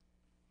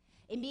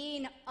 In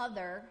being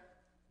other,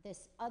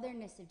 this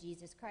otherness of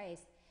Jesus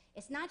Christ,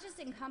 It's not just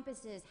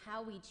encompasses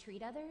how we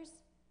treat others,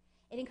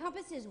 it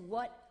encompasses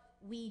what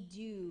we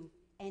do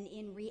and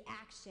in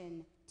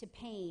reaction to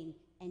pain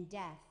and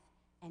death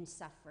and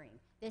suffering.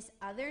 This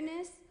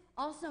otherness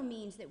also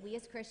means that we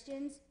as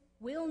Christians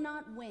will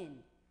not win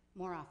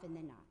more often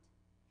than not.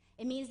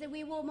 It means that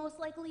we will most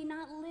likely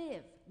not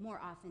live more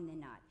often than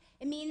not.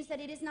 It means that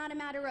it is not a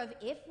matter of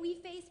if we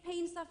face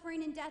pain,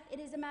 suffering, and death, it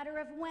is a matter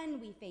of when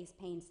we face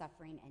pain,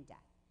 suffering, and death.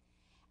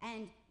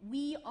 And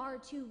we are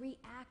to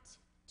react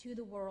to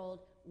the world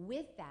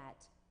with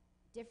that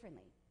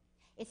differently.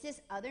 It's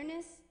this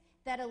otherness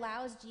that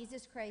allows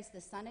Jesus Christ,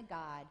 the Son of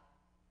God,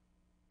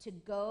 to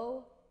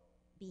go,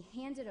 be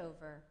handed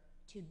over,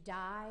 to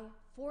die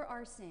for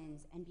our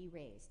sins and be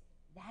raised.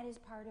 That is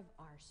part of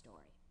our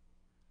story.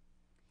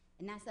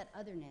 And that's that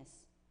otherness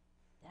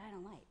that I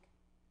don't like.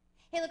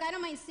 Hey, look, I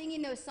don't mind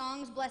singing those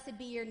songs, Blessed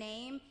Be Your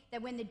Name,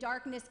 that when the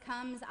darkness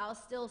comes, I'll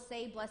still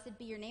say, Blessed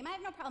Be Your Name. I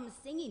have no problem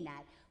singing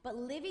that. But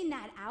living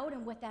that out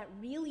and what that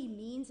really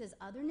means as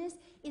otherness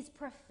is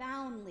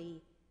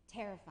profoundly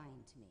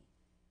terrifying to me.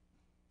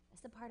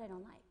 That's the part I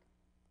don't like.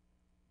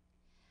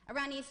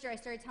 Around Easter, I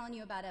started telling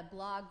you about a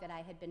blog that I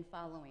had been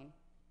following,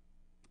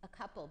 a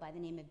couple by the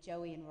name of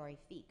Joey and Rory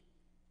Feek.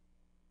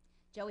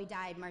 Joey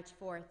died March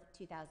 4th,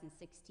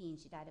 2016.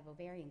 She died of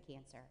ovarian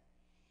cancer.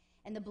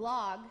 And the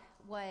blog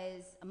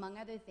was, among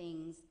other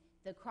things,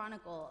 the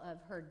chronicle of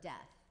her death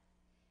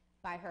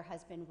by her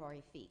husband,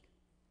 Rory Feek.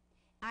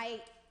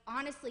 I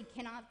honestly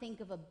cannot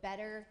think of a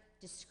better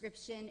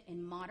description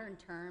in modern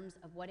terms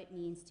of what it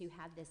means to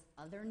have this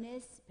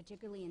otherness,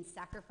 particularly in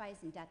sacrifice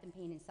and death and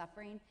pain and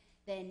suffering,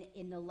 than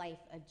in the life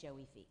of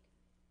Joey Feek.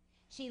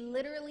 She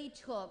literally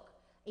took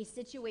a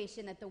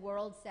situation that the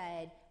world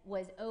said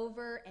was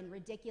over and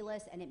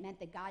ridiculous, and it meant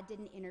that God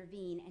didn't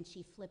intervene, and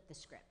she flipped the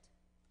script.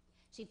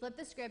 She flipped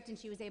the script, and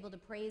she was able to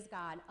praise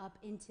God up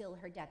until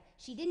her death.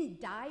 She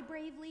didn't die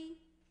bravely.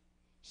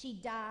 She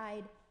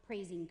died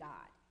praising God.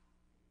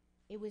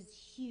 It was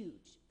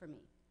huge for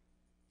me.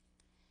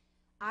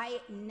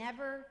 I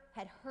never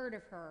had heard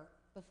of her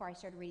before I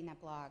started reading that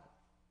blog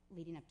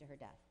leading up to her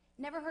death.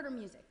 Never heard her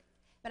music.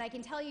 But I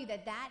can tell you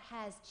that that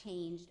has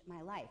changed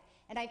my life.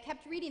 And I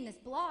kept reading this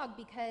blog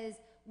because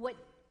what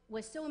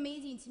was so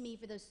amazing to me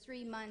for those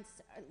 3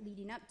 months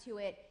leading up to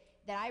it,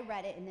 that I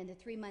read it, and then the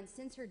 3 months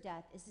since her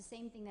death, is the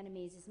same thing that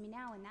amazes me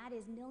now, and that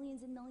is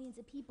millions and millions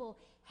of people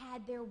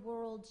had their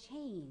world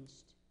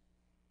changed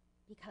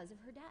because of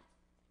her death.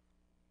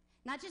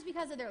 Not just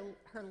because of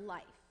her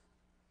life,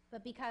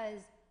 but because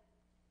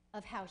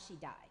of how she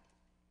died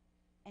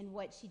and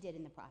what she did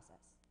in the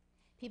process.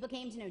 People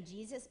came to know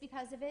Jesus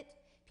because of it.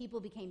 People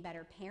became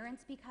better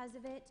parents because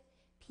of it.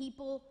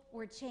 People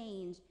were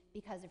changed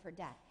because of her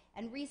death.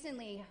 And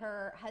recently,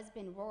 her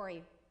husband,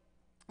 Rory,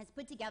 has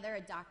put together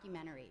a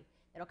documentary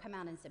that'll come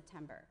out in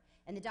September.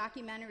 And the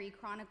documentary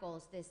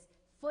chronicles this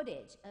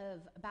footage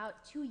of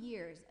about 2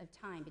 years of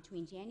time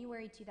between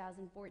January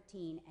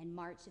 2014 and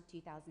March of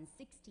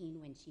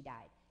 2016 when she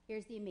died.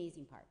 Here's the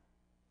amazing part.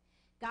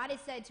 God had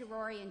said to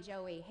Rory and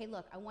Joey, hey,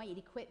 look, I want you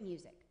to quit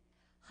music.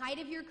 Height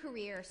of your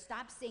career,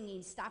 stop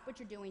singing, stop what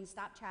you're doing,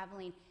 stop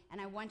traveling, and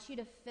I want you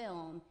to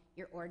film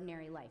your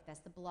ordinary life.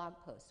 That's the blog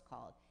post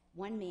called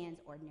One Man's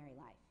Ordinary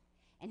Life.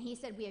 And he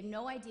said, we have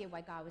no idea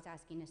why God was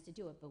asking us to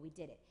do it, but we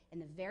did it.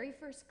 And the very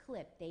first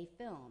clip they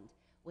filmed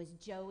was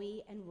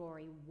Joey and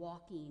Rory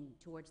walking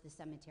towards the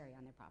cemetery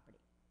on their property.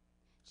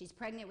 She's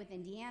pregnant with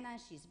Indiana,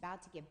 she's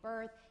about to give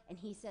birth, and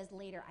he says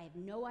later, I have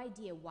no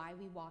idea why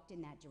we walked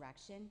in that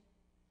direction,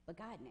 but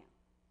God knew.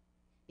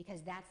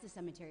 Because that's the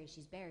cemetery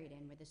she's buried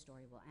in where the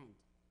story will end.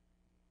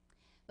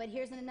 But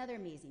here's another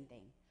amazing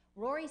thing.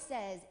 Rory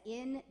says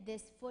in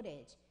this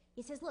footage,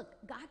 he says, look,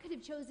 God could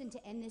have chosen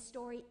to end this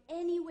story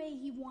any way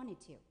he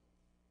wanted to.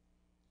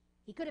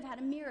 He could have had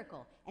a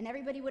miracle, and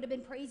everybody would have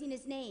been praising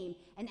his name,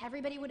 and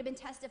everybody would have been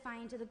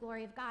testifying to the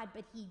glory of God,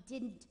 but he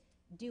didn't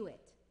do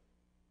it.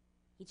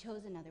 He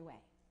chose another way.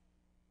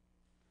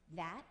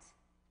 That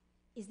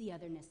is the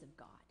otherness of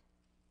God.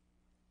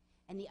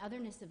 And the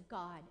otherness of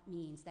God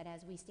means that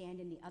as we stand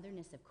in the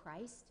otherness of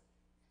Christ,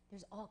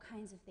 there's all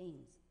kinds of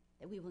things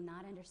that we will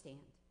not understand.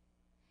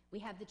 We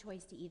have the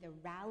choice to either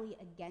rally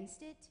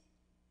against it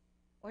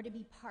or to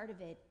be part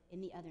of it in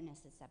the otherness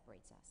that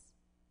separates us.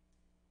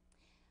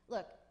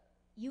 Look,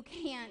 you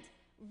can't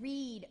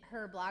read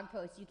her blog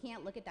post, you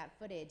can't look at that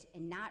footage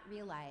and not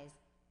realize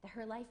that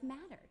her life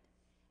mattered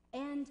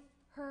and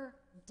her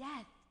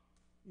death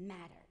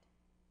mattered.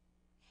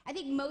 I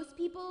think most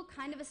people,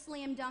 kind of a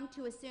slam dunk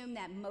to assume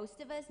that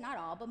most of us, not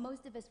all, but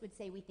most of us would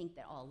say we think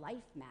that all life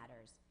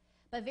matters.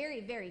 But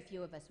very, very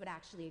few of us would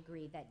actually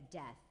agree that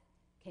death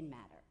can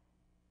matter.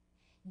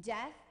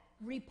 Death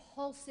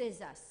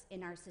repulses us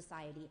in our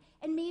society,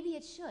 and maybe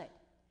it should.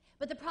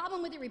 But the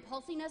problem with it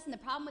repulsing us and the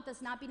problem with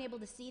us not being able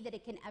to see that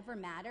it can ever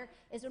matter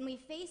is when we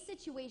face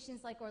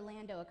situations like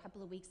Orlando a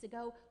couple of weeks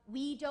ago,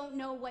 we don't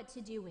know what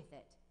to do with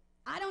it.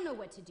 I don't know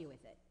what to do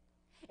with it.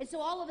 And so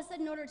all of a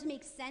sudden, in order to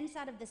make sense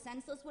out of the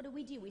senseless, what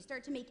do? We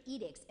start to make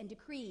edicts and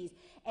decrees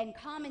and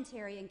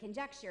commentary and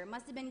conjecture. It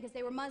must have been because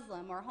they were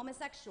Muslim or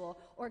homosexual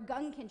or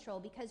gun control,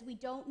 because we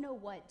don't know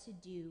what to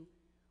do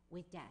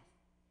with death.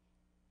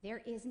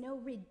 There is no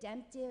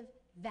redemptive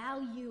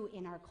value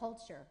in our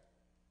culture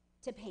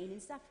to pain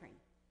and suffering.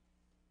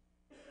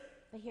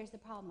 But here's the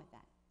problem with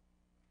that.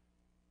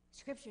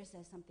 Scripture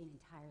says something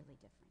entirely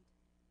different.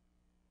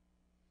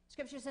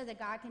 Scripture says that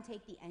God can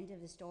take the end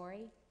of the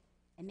story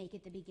and make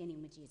it the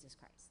beginning with Jesus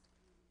Christ.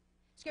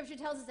 Scripture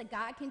tells us that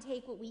God can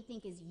take what we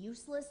think is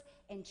useless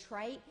and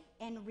trite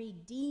and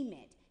redeem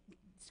it.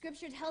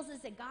 Scripture tells us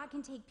that God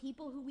can take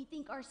people who we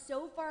think are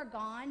so far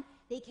gone,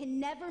 they can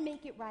never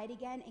make it right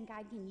again, and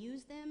God can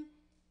use them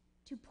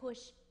to push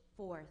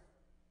forth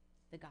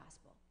the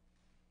gospel.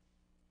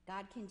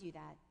 God can do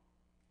that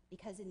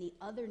because in the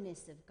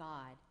otherness of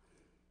God,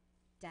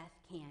 death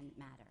can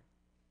matter.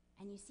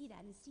 And you see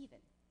that in Stephen.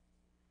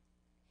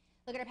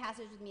 Look at our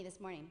passage with me this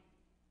morning,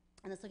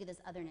 and let's look at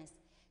this otherness.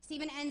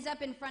 Stephen ends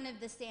up in front of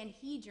the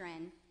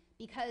Sanhedrin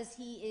because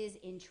he is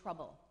in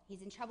trouble.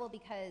 He's in trouble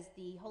because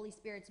the Holy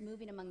Spirit's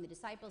moving among the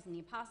disciples and the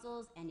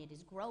apostles, and it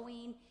is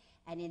growing.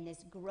 And in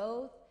this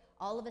growth,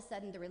 all of a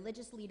sudden, the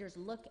religious leaders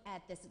look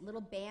at this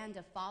little band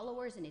of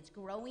followers, and it's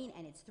growing,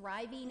 and it's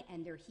thriving,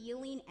 and they're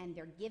healing, and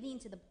they're giving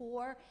to the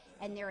poor,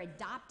 and they're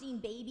adopting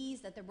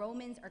babies that the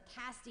Romans are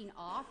casting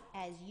off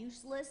as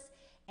useless.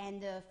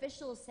 And the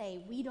officials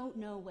say, we don't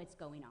know what's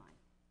going on.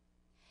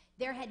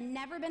 There had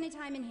never been a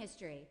time in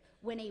history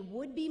when a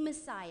would-be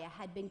Messiah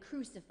had been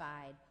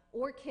crucified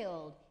or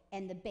killed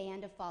and the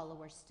band of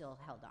followers still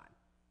held on.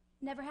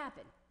 Never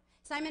happened.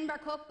 Simon Bar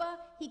Kokhba,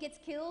 he gets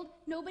killed.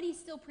 Nobody's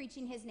still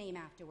preaching his name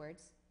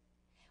afterwards.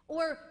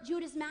 Or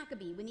Judas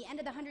Maccabee, when the end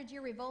of the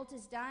 100-year revolt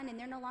is done and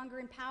they're no longer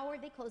in power,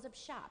 they close up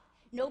shop.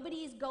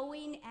 Nobody's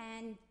going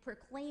and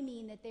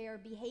proclaiming that they are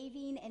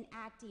behaving and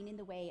acting in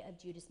the way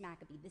of Judas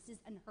Maccabee. This is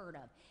unheard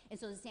of. And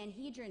so the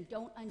Sanhedrin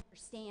don't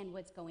understand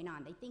what's going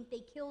on. They think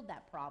they killed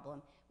that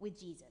problem with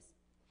Jesus.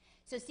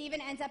 So Stephen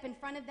ends up in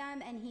front of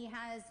them, and he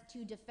has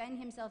to defend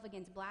himself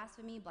against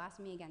blasphemy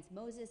against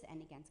Moses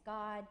and against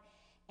God.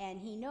 And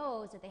he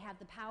knows that they have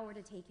the power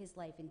to take his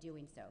life in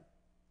doing so.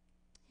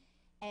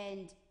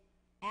 And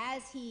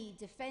as he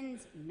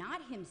defends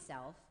not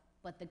himself,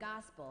 but the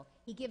gospel,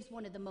 he gives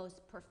one of the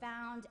most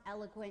profound,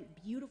 eloquent,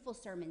 beautiful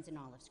sermons in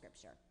all of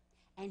Scripture.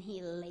 And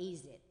he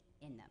lays it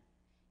in them.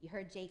 You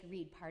heard Jake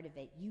read part of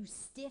it. You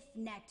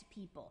stiff-necked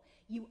people.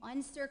 You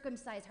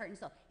uncircumcised heart and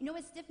soul. You know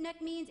what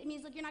stiff-necked means? It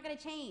means, look, you're not going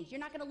to change. You're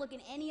not going to look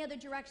in any other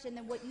direction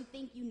than what you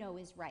think you know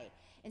is right.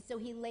 And so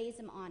he lays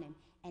them on him,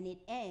 and it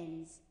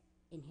ends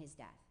in his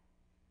death.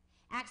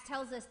 Acts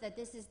tells us that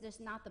this is just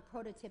not the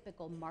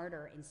prototypical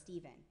martyr in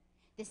Stephen.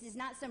 This is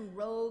not some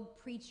rogue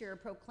preacher,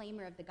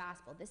 proclaimer of the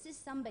gospel. This is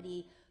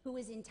somebody who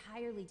is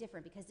entirely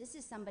different, because this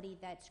is somebody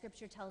that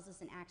Scripture tells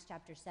us in Acts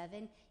chapter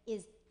 7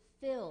 is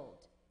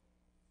filled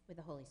with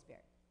the Holy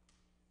Spirit.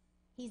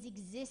 He's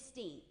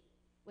existing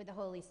with the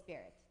Holy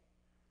Spirit.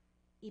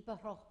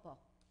 Iparochpo.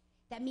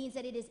 That means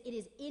that it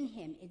is in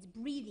him, it's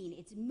breathing,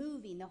 it's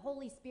moving. The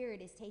Holy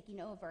Spirit is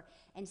taking over,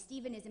 and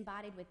Stephen is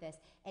embodied with this.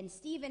 And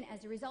Stephen,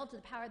 as a result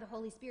of the power of the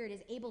Holy Spirit,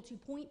 is able to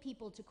point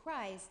people to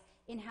Christ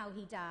in how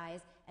he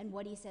dies and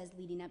what he says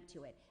leading up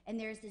to it. And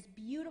there's this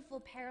beautiful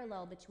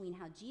parallel between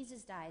how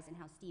Jesus dies and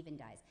how Stephen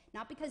dies.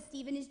 Not because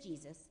Stephen is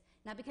Jesus,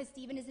 not because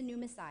Stephen is a new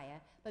Messiah,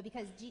 but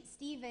because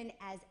Stephen,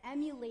 as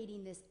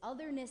emulating this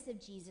otherness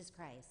of Jesus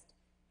Christ,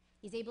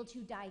 he's able to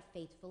die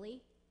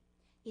faithfully.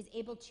 He's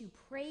able to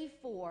pray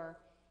for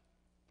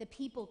the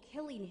people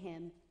killing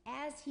him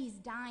as he's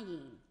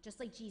dying, just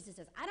like Jesus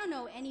says. I don't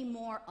know any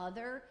more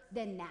other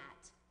than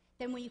that,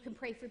 than when you can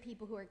pray for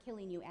people who are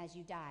killing you as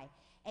you die.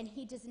 And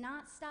he does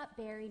not stop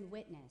bearing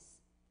witness,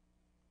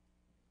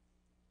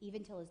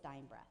 even till his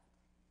dying breath.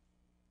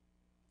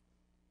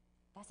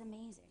 That's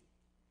amazing.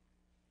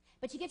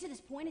 But you get to this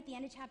point at the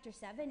end of chapter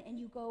 7, and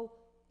you go,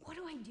 what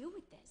do I do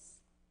with this?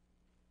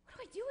 What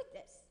do I do with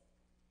this?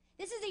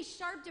 This is a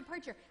sharp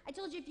departure. I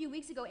told you a few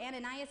weeks ago,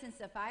 Ananias and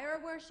Sapphira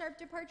were a sharp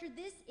departure.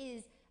 This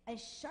is a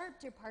sharp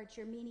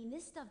departure, meaning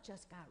this stuff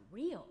just got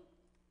real.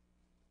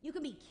 You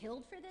can be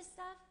killed for this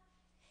stuff.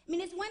 I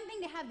mean, it's one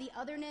thing to have the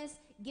otherness,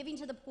 giving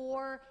to the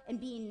poor and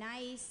being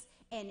nice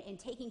and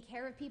taking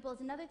care of people.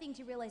 It's another thing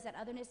to realize that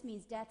otherness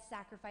means death,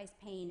 sacrifice,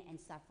 pain, and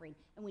suffering.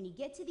 And when you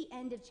get to the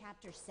end of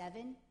chapter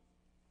 7,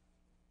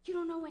 you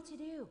don't know what to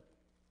do.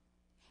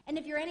 And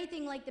if you're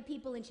anything like the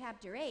people in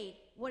chapter 8,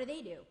 what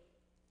do?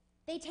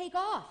 They take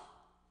off.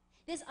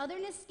 This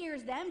otherness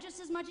scares them just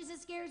as much as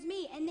it scares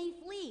me, and they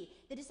flee.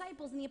 The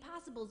disciples and the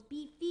apostles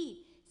beat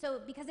feet,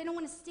 because they don't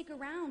want to stick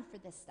around for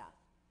this stuff.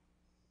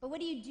 But what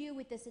do you do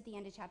with this at the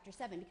end of chapter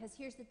 7? Because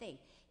here's the thing.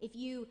 If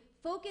you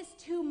focus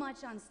too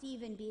much on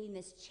Stephen being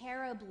this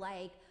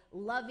cherub-like,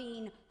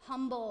 loving,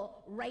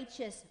 humble,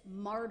 righteous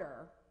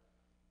martyr,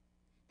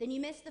 then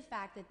you miss the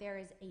fact that there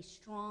is a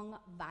strong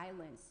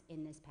violence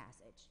in this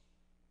passage,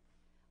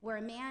 where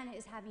a man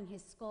is having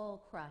his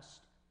skull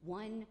crushed,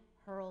 one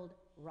hurled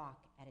rock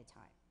at a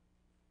time.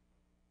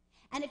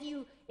 And if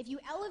you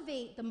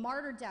elevate the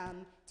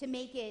martyrdom to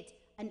make it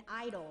an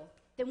idol,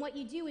 then what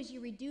you do is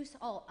you reduce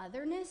all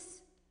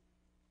otherness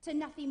to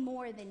nothing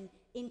more than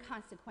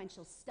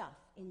inconsequential stuff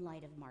in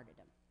light of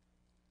martyrdom.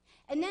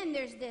 And then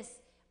there's this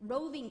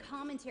roving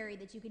commentary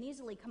that you can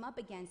easily come up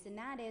against, and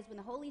that is when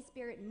the Holy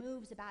Spirit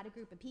moves about a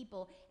group of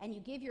people and you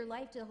give your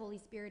life to the Holy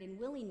Spirit in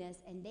willingness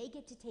and they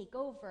get to take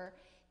over,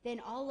 then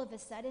all of a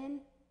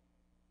sudden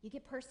you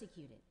get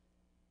persecuted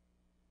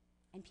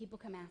and people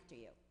come after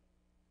you.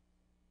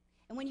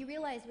 And when you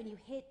realize when you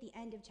hit the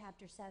end of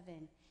chapter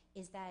 7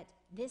 is that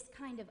this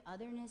kind of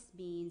otherness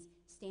means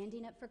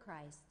standing up for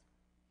Christ,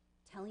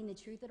 telling the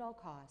truth at all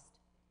cost,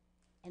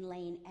 and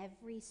laying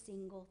every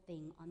single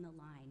thing on the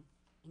line,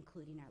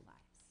 including our lives.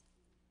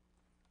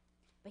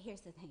 But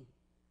here's the thing.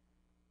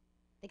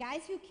 The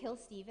guys who kill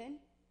Stephen,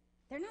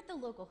 they're not the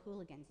local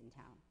hooligans in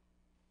town.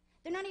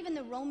 They're not even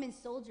the Roman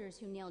soldiers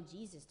who nailed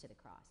Jesus to the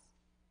cross.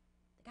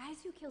 The guys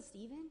who kill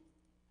Stephen,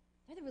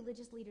 they're the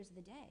religious leaders of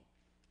the day.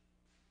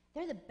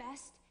 They're the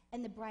best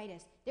and the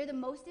brightest. They're the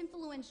most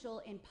influential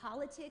in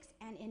politics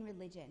and in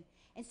religion.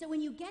 And so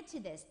when you get to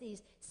this,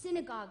 these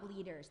synagogue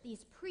leaders,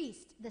 these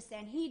priests, the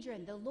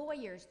Sanhedrin, the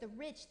lawyers, the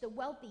rich, the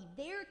wealthy,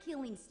 they're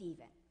killing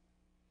Stephen.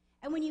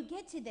 And when you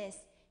get to this,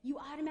 you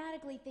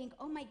automatically think,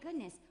 oh my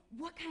goodness,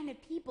 what kind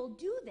of people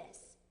do this?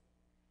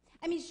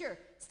 I mean, sure,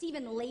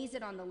 Stephen lays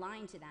it on the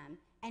line to them,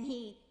 and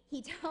he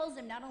tells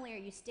them, not only are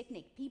you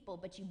stick-necked people,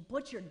 but you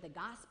butchered the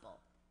gospel.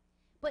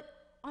 But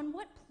on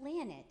what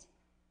planet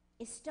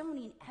is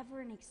stoning ever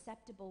an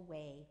acceptable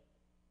way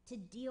to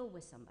deal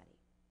with somebody?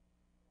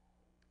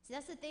 See,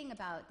 that's the thing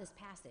about this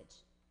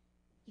passage.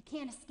 You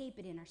can't escape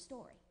it in our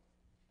story.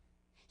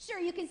 Sure,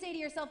 you can say to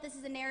yourself, this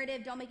is a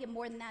narrative, don't make it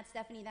more than that,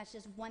 Stephanie. That's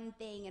just one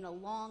thing in a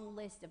long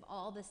list of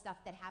all the stuff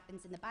that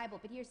happens in the Bible.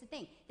 But here's the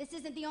thing. This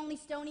isn't the only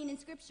stoning in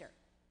Scripture.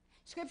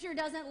 Scripture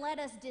doesn't let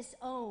us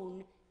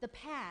disown the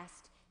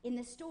past in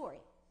the story.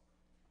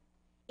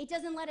 It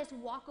doesn't let us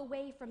walk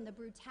away from the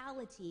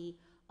brutality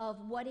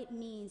of what it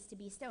means to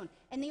be stoned.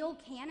 And the old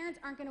canons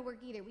aren't going to work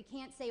either. We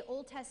can't say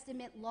Old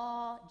Testament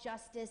law,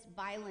 justice,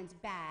 violence,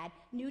 bad.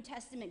 New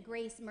Testament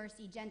grace,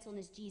 mercy,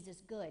 gentleness,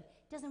 Jesus, good.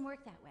 It doesn't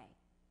work that way.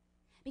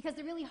 Because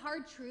the really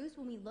hard truth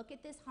when we look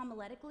at this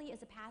homiletically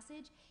as a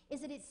passage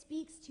is that it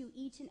speaks to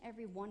each and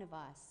every one of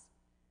us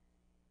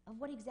of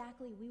what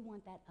exactly we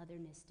want that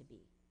otherness to be.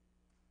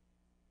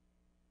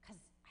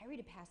 Because I read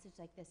a passage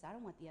like this, I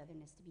don't want the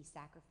otherness to be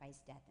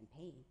sacrifice, death, and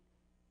pain.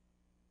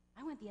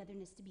 I want the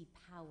otherness to be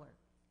power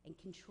and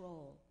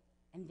control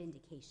and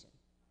vindication.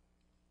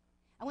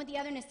 I want the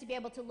otherness to be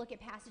able to look at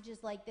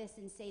passages like this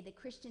and say that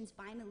Christians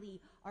finally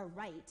are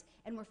right,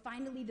 and we're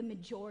finally the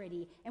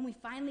majority, and we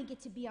finally get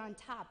to be on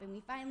top, and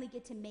we finally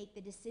get to make the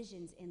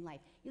decisions in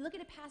life. You look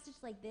at a passage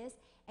like this,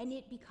 and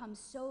it becomes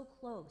so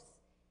close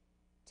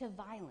to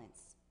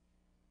violence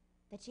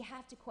that you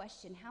have to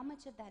question how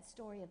much of that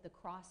story of the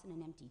cross and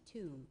an empty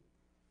tomb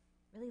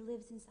really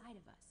lives inside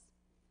of us.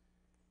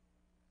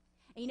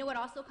 And you know what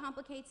also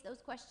complicates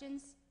those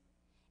questions?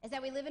 Is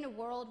that we live in a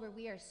world where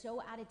we are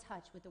so out of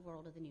touch with the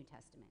world of the New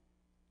Testament.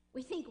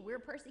 We think we're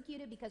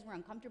persecuted because we're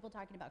uncomfortable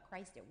talking about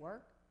Christ at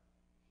work.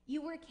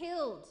 You were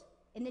killed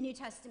in the New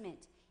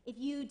Testament if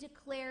you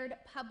declared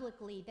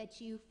publicly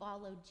that you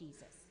followed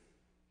Jesus.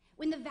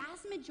 When the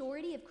vast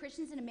majority of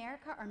Christians in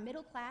America are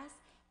middle class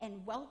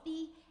and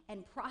wealthy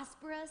and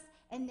prosperous,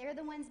 and they're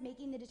the ones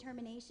making the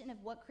determination of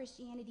what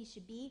Christianity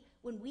should be,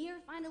 when we are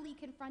finally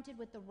confronted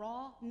with the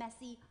raw,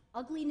 messy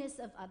ugliness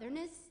of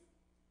otherness,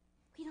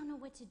 we don't know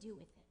what to do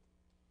with it.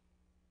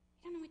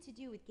 We don't know what to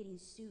do with getting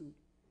sued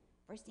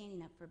for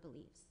standing up for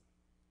beliefs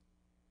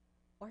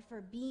or for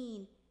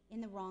being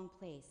in the wrong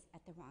place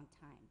at the wrong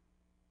time.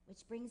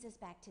 Which brings us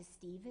back to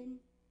Stephen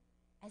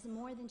as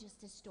more than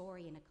just a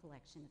story in a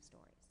collection of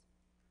stories.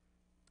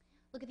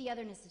 Look at the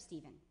otherness of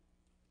Stephen.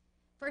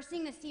 First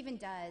thing that Stephen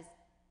does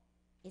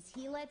is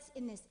he lets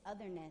in this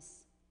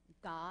otherness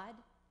God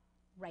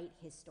write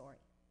his story.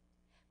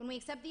 When we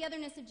accept the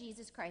otherness of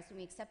Jesus Christ, when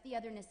we accept the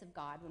otherness of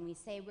God, when we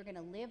say we're going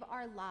to live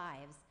our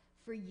lives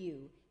for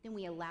you, then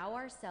we allow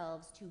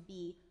ourselves to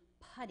be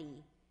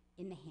putty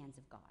in the hands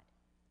of God.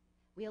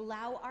 We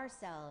allow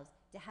ourselves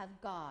to have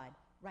God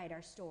write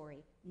our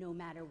story, no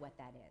matter what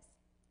that is.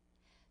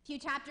 A few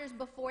chapters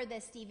before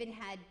this, Stephen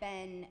had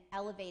been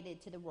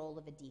elevated to the role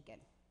of a deacon.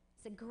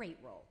 It's a great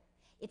role.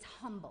 It's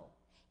humble.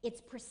 It's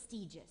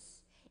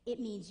prestigious. It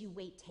means you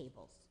wait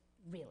tables.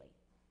 Really.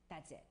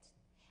 That's it.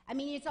 I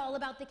mean, it's all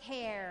about the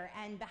care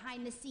and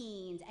behind the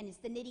scenes, and it's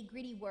the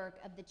nitty-gritty work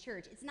of the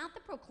church. It's not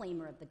the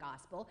proclaimer of the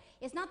gospel.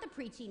 It's not the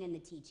preaching and the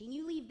teaching.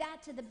 You leave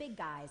that to the big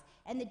guys,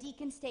 and the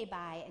deacons stay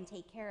by and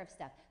take care of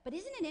stuff. But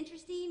isn't it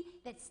interesting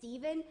that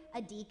Stephen,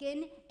 a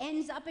deacon,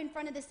 ends up in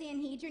front of the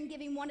Sanhedrin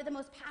giving one of the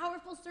most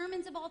powerful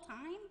sermons of all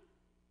time?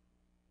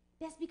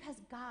 That's because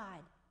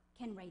God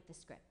can write the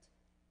script.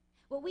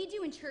 What we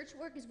do in church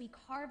work is we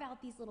carve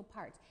out these little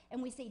parts,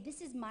 and we say, this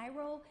is my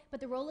role, but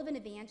the role of an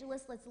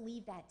evangelist, let's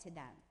leave that to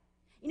them.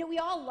 You know, we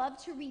all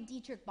love to read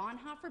Dietrich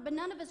Bonhoeffer, but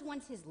none of us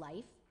wants his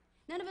life.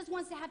 None of us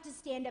wants to have to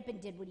stand up and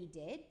did what he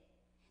did.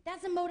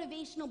 That's a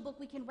motivational book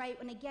we can write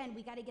when, again,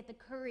 we got to get the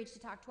courage to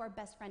talk to our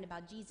best friend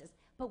about Jesus.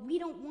 But we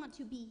don't want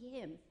to be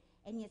him.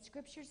 And yet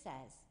Scripture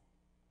says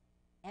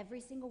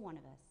every single one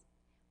of us,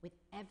 with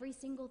every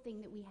single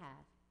thing that we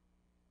have,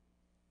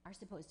 are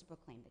supposed to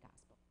proclaim the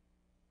gospel.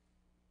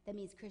 That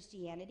means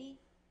Christianity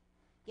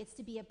gets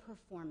to be a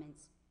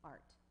performance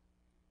art.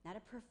 Not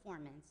a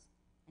performance,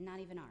 and not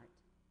even art.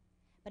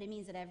 But it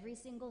means that every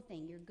single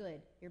thing, your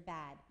good, your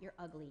bad, your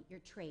ugly, your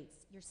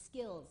traits, your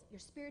skills, your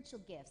spiritual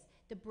gifts,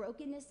 the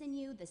brokenness in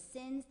you, the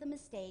sins, the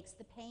mistakes,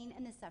 the pain,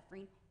 and the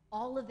suffering,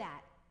 all of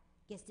that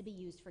gets to be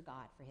used for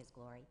God, for his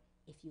glory,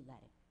 if you let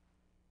him.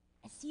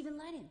 And Stephen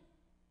let him.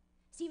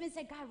 Stephen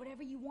said, God,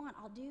 whatever you want,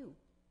 I'll do.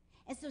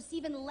 And so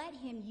Stephen let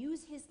him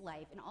use his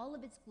life in all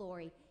of its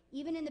glory,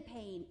 even in the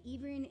pain,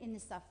 even in the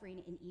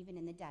suffering, and even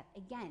in the death.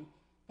 Again,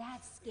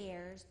 that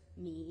scares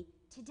me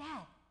to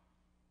death.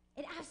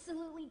 It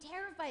absolutely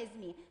terrifies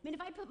me. I mean, if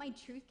I put my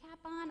truth cap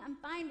on, I'm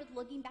fine with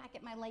looking back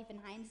at my life in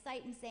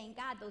hindsight and saying,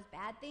 God, those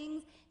bad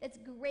things, that's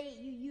great.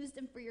 You used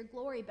them for your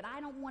glory, but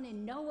I don't want to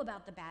know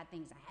about the bad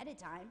things ahead of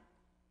time.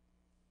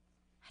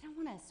 I don't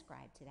want to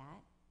ascribe to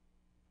that.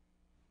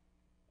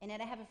 And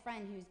yet I have a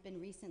friend who's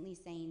been recently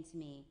saying to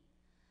me,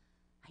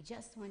 I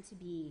just want to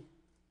be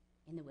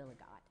in the will of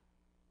God.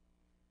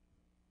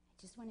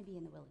 I just want to be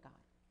in the will of God.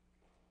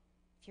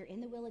 If you're in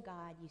the will of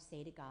God, you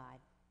say to God,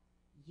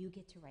 you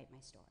get to write my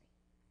story.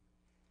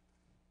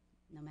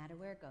 No matter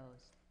where it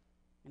goes,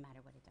 no matter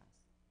what it does.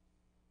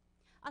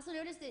 Also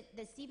notice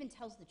that Stephen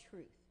tells the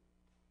truth.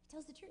 He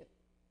tells the truth.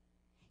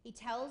 He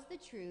tells the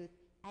truth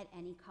at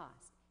any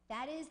cost.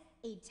 That is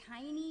a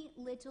tiny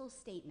little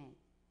statement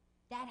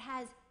that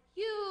has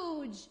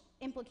huge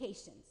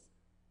implications.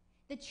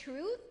 The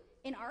truth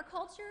in our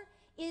culture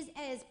is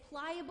as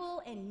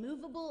pliable and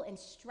movable and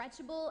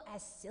stretchable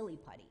as silly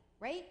putty,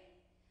 right?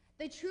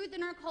 The truth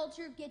in our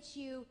culture gets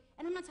you,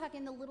 and I'm not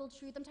talking the little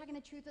truth, I'm talking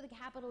the truth with a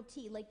capital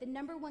T. Like the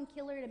number one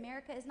killer in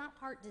America is not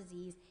heart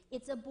disease,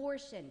 it's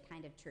abortion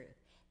kind of truth.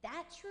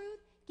 That truth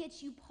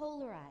gets you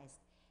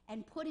polarized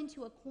and put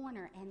into a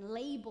corner and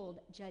labeled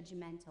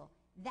judgmental.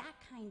 That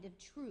kind of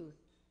truth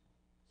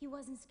he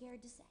wasn't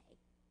scared to say.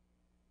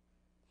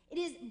 It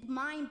is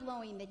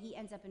mind-blowing that he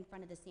ends up in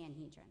front of the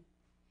Sanhedrin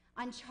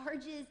on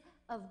charges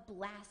of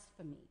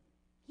blasphemy.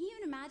 Can you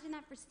even imagine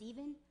that for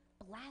Stephen?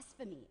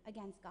 Blasphemy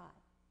against God.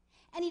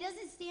 And he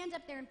doesn't stand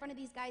up there in front of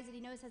these guys that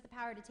he knows has the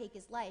power to take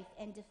his life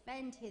and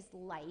defend his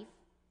life.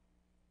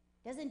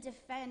 Doesn't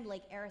defend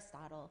like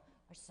Aristotle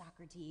or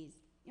Socrates.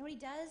 You know what he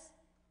does?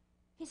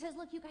 He says,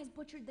 look, you guys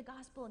butchered the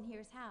gospel, and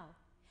here's how.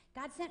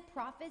 God sent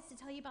prophets to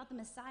tell you about the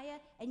Messiah,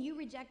 and you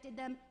rejected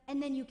them,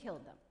 and then you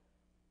killed them.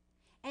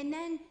 And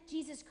then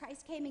Jesus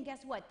Christ came, and guess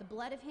what? The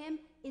blood of him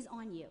is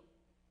on you.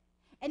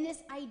 And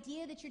this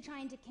idea that you're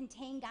trying to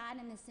contain God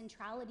in the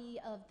centrality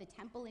of the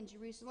temple in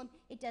Jerusalem,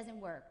 it doesn't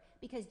work,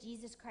 because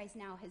Jesus Christ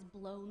now has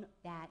blown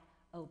that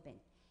open.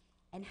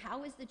 And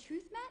how is the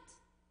truth met?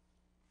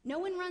 No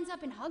one runs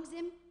up and hugs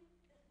him.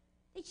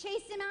 They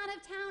chase him out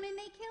of town and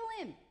they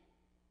kill him.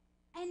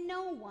 And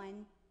no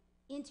one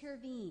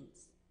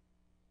intervenes.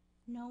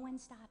 No one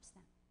stops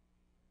them.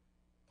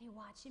 They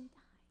watch him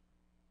die.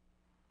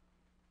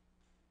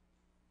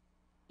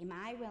 Am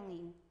I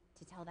willing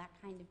to tell that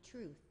kind of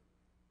truth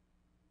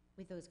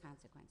with those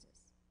consequences?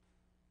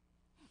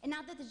 And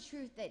not that the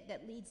truth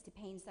that leads to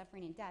pain,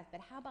 suffering, and death,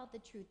 but how about the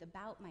truth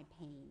about my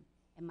pain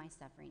and my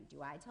suffering?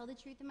 Do I tell the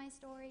truth in my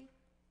story,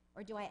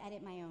 or do I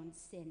edit my own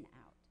sin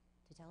out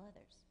to tell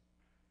others?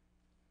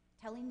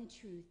 Telling the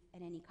truth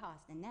at any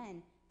cost. And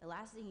then the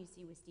last thing you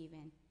see with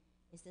Stephen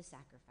is the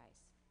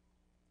sacrifice.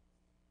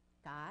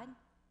 God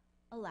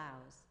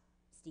allows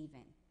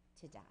Stephen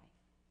to die.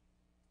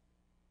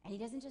 And he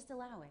doesn't just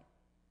allow it,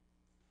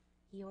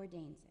 he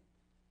ordains it.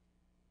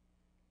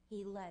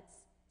 He lets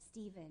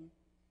Stephen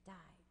die.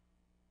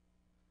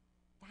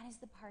 That is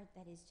the part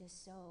that is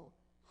just so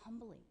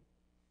humbling.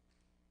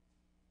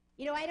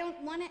 You know, I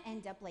don't want to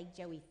end up like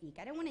Joey Feek.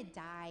 I don't want to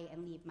die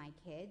and leave my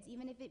kids,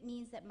 even if it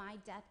means that my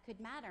death could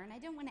matter. And I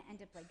don't want to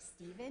end up like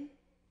Stephen,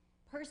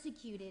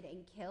 persecuted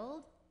and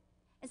killed.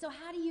 And so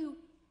how do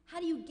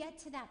you get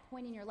to that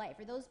point in your life?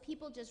 Are those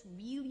people just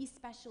really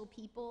special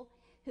people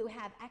who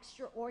have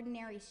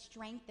extraordinary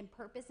strength and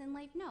purpose in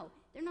life? No,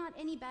 they're not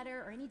any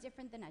better or any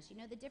different than us. You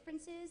know the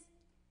difference is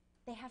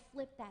they have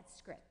flipped that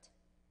script.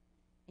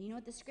 And you know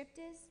what the script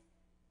is?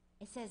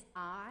 It says,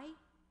 I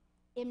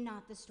am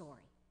not the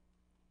story.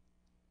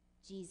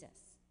 Jesus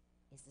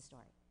is the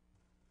story.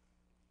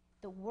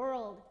 The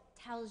world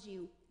tells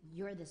you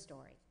you're the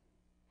story.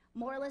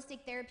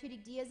 Moralistic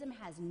therapeutic deism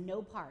has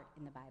no part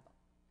in the Bible.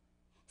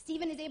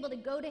 Stephen is able to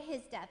go to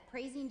his death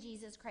praising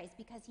Jesus Christ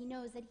because he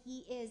knows that he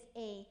is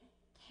a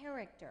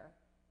character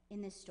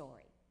in this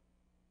story.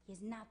 He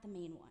is not the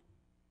main one.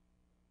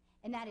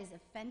 And that is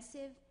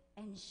offensive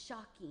and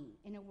shocking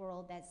in a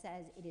world that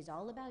says it is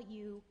all about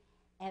you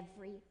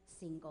every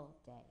single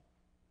day.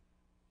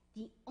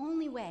 The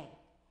only way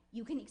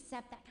you can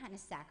accept that kind of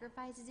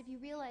sacrifice is if you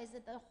realize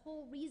that the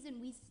whole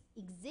reason we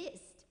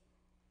exist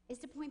is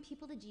to point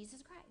people to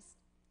Jesus Christ.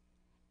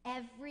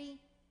 Every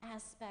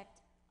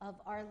aspect of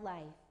our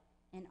life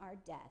and our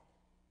death.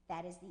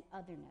 That is the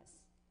otherness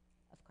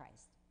of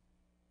Christ.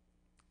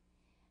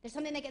 There's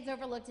something that gets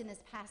overlooked in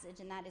this passage,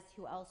 and that is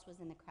who else was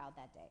in the crowd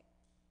that day,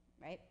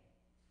 right?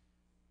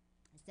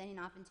 Standing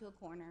off into a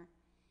corner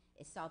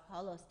is Saul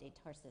Paulos de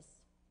Tarsus,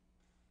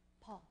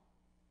 Paul.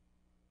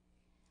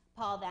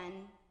 Paul then,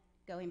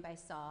 going by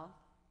Saul,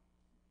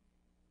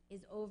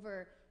 is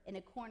over in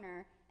a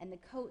corner, and the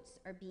coats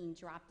are being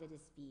dropped at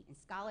his feet. And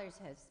scholars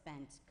have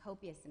spent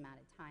copious amount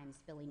of time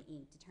spilling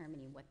ink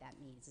determining what that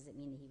means. Does it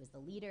mean that he was the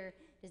leader?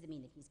 Does it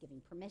mean that he's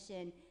giving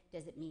permission?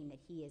 Does it mean that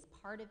he is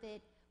part of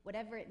it?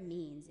 Whatever it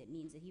means that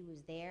he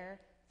was there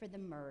for the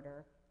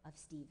murder of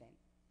Stephen.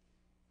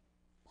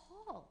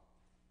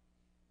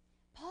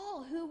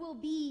 Paul, who will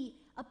be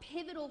a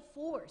pivotal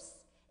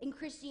force in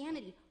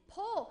Christianity.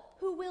 Paul,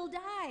 who will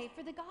die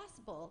for the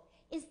gospel,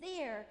 is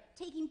there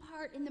taking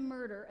part in the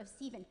murder of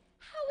Stephen.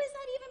 How is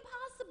that even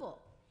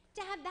possible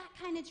to have that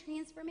kind of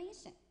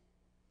transformation?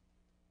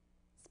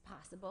 It's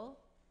possible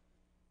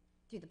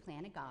through the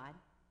plan of God,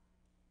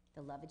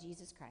 the love of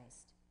Jesus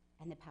Christ,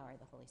 and the power of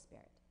the Holy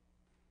Spirit.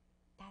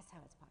 That's how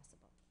it's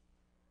possible.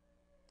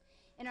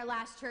 In our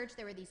last church,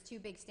 there were these two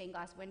big stained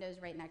glass windows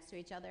right next to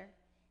each other,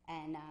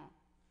 and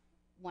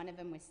one of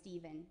them was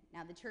Stephen.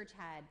 Now, the church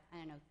had,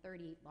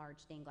 30 large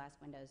stained glass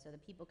windows, so the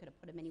people could have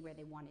put them anywhere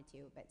they wanted to,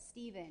 but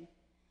Stephen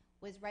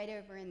was right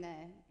over in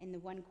the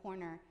one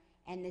corner,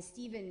 and the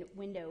Stephen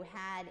window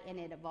had in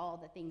it of all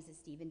the things that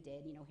Stephen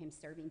did, him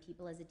serving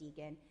people as a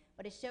deacon,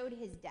 but it showed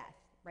his death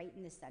right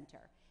in the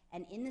center.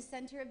 And in the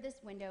center of this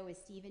window is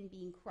Stephen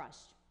being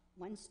crushed,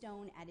 one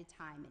stone at a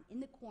time, and in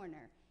the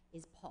corner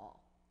is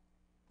Paul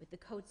with the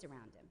coats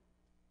around him.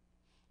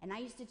 And I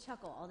used to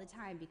chuckle all the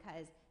time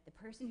because the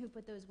person who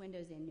put those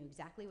windows in knew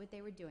exactly what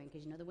they were doing,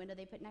 because the window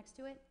they put next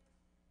to it?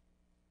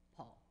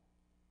 Paul.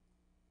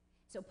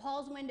 So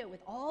Paul's window, with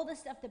all the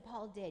stuff that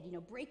Paul did,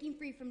 breaking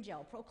free from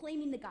jail,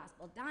 proclaiming the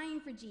gospel, dying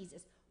for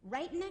Jesus,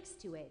 right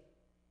next to it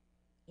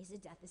is the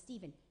death of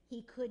Stephen.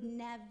 He could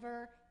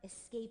never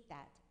escape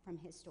that from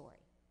his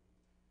story,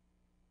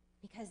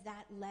 because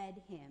that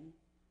led him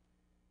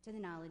to the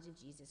knowledge of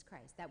Jesus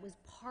Christ. That was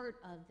part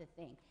of the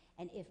thing.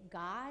 And if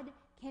God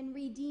can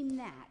redeem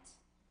that,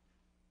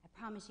 I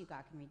promise you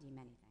God can redeem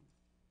anything.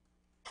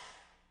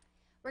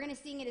 We're going to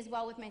sing It Is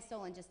Well With My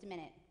Soul in just a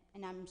minute.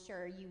 And I'm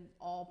sure you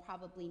all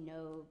probably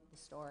know the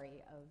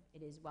story of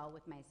It Is Well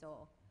With My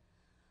Soul.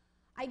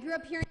 I grew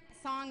up hearing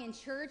that song in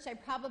church. I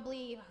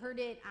probably heard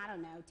it,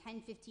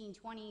 10, 15,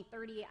 20,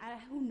 30,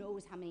 who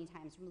knows how many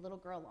times from a little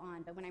girl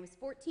on. But when I was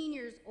 14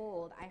 years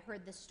old, I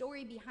heard the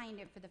story behind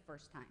it for the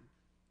first time.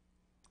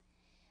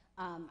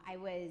 I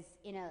was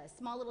in a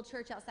small little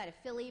church outside of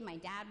Philly. My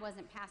dad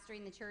wasn't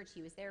pastoring the church.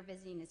 He was there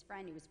visiting his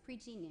friend who was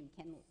preaching, named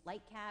Ken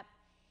Lightcap.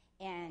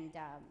 And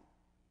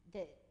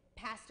the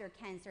pastor,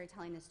 Ken, started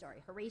telling the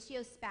story.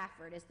 Horatio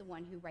Spafford is the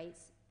one who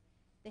writes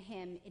the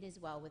hymn, It Is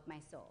Well With My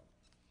Soul.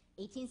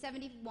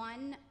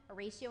 1871,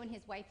 Horatio and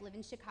his wife live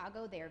in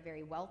Chicago. They are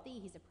very wealthy.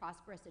 He's a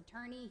prosperous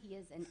attorney. He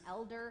is an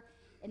elder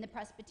in the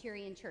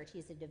Presbyterian Church. He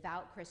is a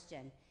devout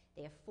Christian.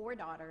 They have 4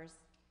 daughters.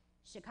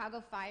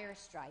 Chicago fire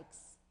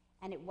strikes,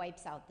 and it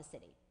wipes out the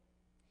city.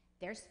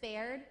 They're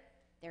spared.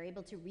 They're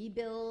able to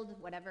rebuild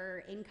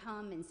whatever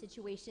income and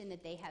situation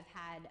that they have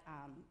had,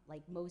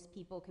 like most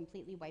people,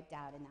 completely wiped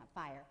out in that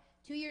fire.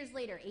 2 years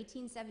later,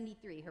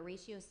 1873,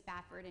 Horatio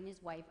Spafford and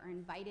his wife are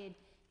invited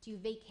to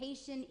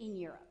vacation in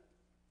Europe.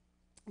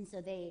 And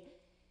so they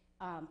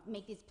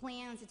make these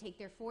plans to take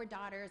their 4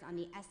 daughters on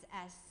the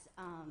SS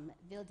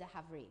Ville de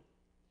Havre.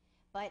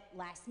 But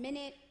last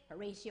minute,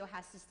 Horatio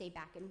has to stay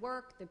back and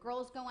work. The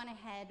girls go on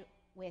ahead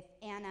with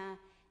Anna,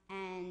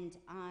 and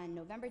on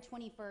November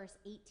 21st,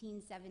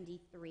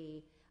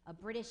 1873, a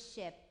British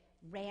ship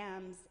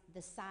rams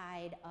the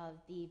side of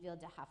the Ville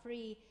de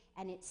Havre,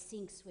 and it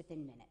sinks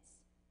within minutes.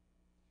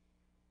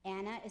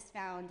 Anna is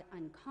found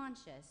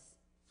unconscious,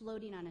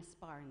 floating on a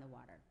spar in the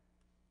water.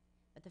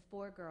 But the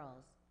 4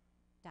 girls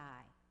die.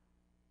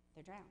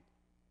 They're drowned.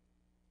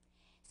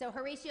 So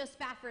Horatio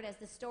Spafford, as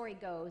the story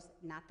goes,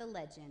 not the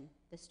legend,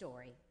 the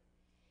story,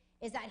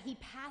 is that he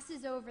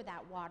passes over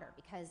that water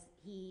because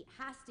he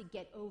has to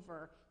get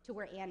over to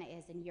where Anna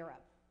is in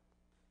Europe.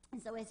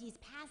 And so as he's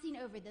passing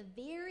over the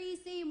very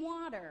same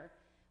water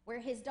where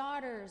his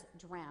daughters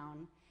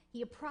drown,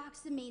 he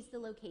approximates the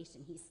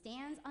location. He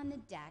stands on the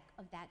deck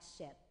of that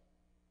ship,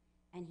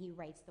 and he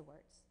writes the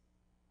words.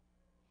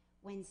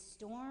 When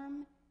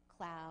storm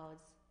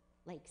clouds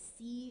like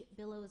sea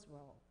billows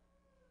roll,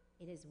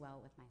 it is well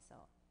with my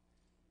soul.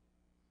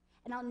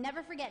 And I'll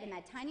never forget, in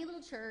that tiny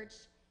little church,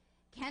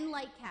 Ken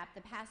Lightcap,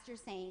 the pastor,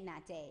 saying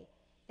that day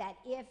that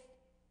if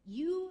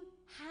you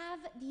have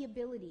the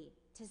ability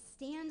to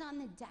stand on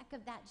the deck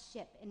of that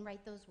ship and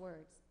write those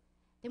words,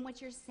 then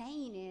what you're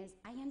saying is,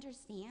 I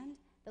understand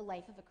the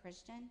life of a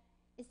Christian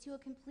is to a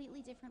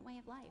completely different way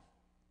of life.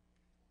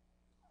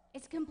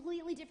 It's a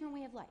completely different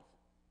way of life.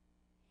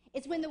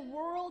 It's when the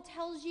world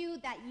tells you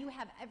that you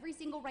have every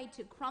single right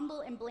to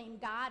crumble and blame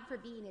God for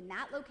being in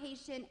that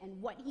location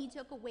and what he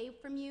took away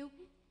from you.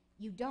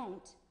 You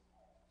don't.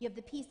 You have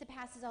the peace that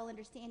passes all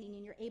understanding,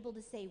 and you're able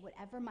to say,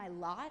 whatever my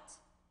lot,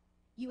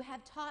 you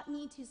have taught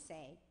me to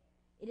say,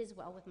 it is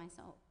well with my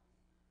soul.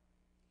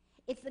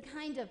 It's the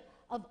kind of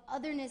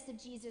otherness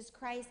of Jesus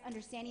Christ,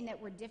 understanding that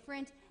we're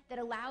different, that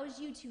allows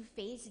you to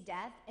face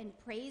death and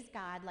praise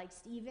God like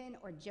Stephen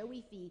or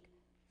Joey Feek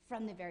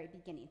from the very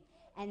beginning.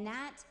 And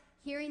that,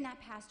 hearing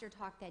that pastor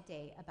talk that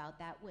day about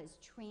that was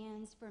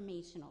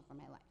transformational for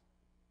my life.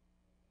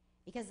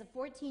 Because the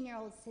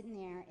 14-year-old sitting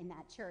there in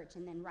that church,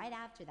 and then right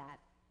after that,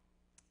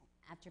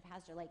 after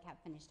Pastor Lightcap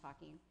finished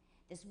talking,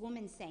 this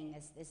woman sang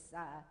this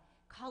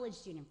college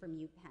student from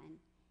UPenn.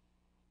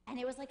 And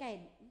it was like I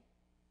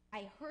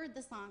heard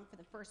the song for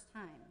the first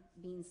time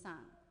being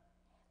sung.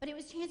 But it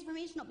was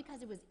transformational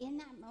because it was in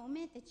that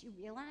moment that you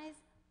realize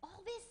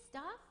all this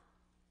stuff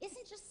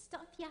isn't just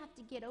stuff you have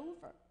to get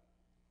over.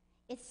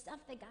 It's stuff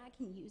that God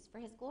can use for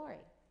his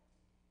glory.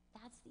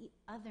 That's the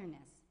otherness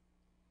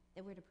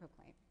that we're to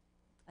proclaim.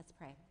 Let's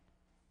pray.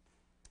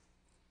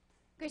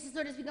 Gracious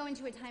Lord, as we go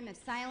into a time of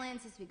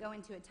silence, as we go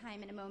into a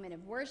time and a moment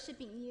of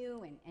worshiping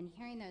you and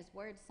hearing those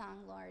words sung,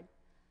 Lord,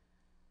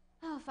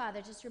 oh,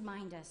 Father, just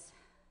remind us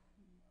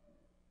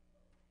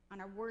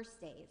on our worst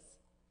days,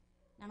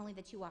 not only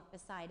that you walk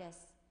beside us,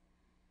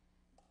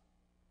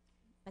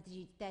 but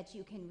that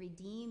you can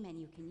redeem and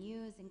you can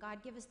use. And God,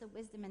 give us the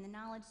wisdom and the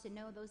knowledge to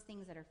know those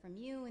things that are from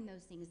you and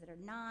those things that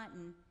are not.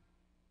 And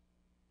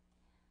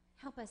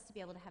help us to be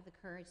able to have the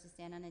courage to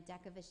stand on a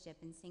deck of a ship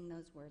and sing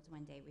those words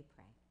one day, we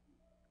pray.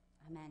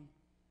 Amen.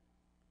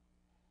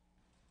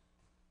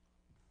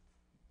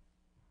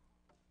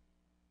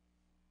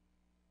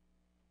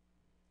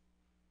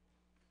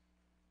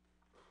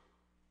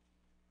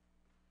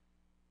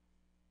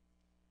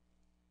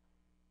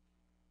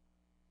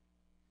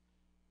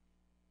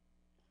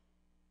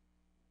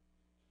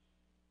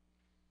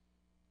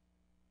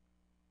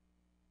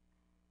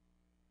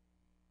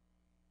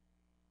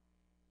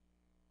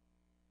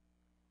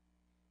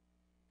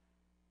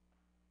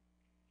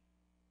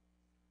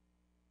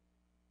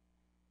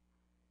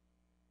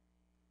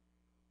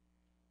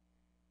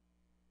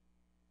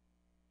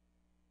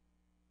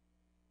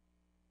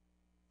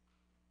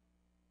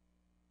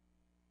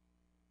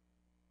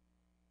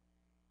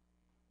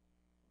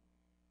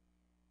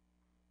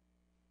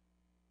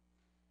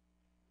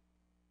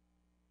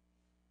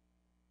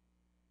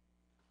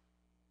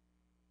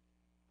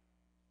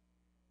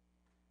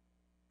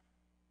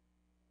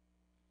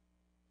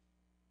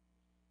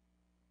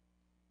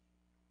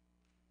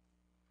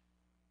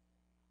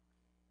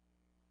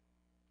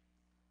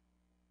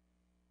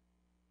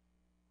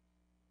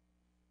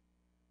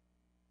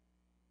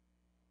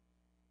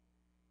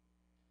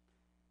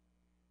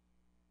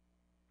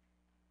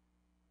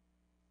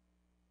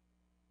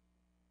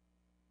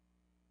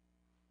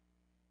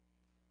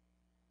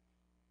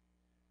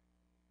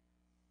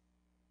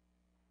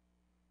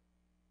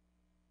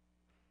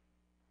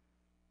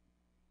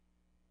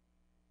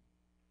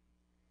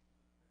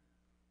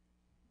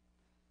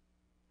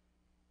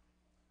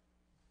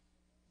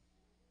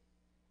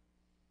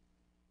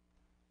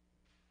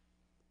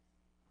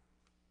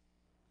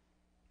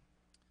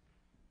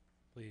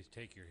 Please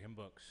take your hymn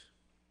books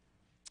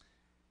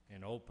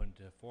and open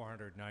to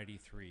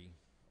 493.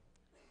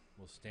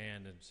 We'll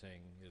stand and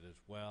sing, "It is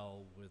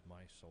well with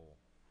my soul."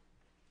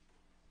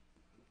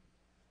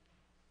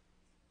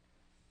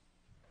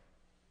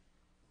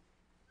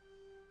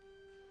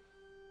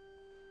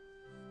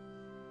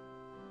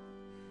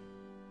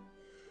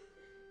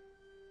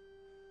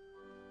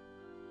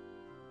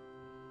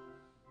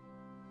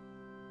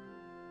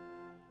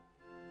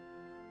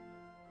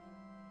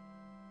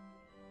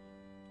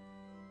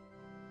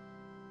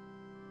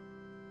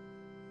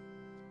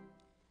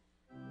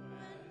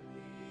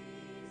 When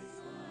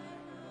peace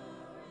like a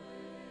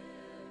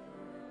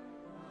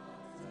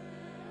river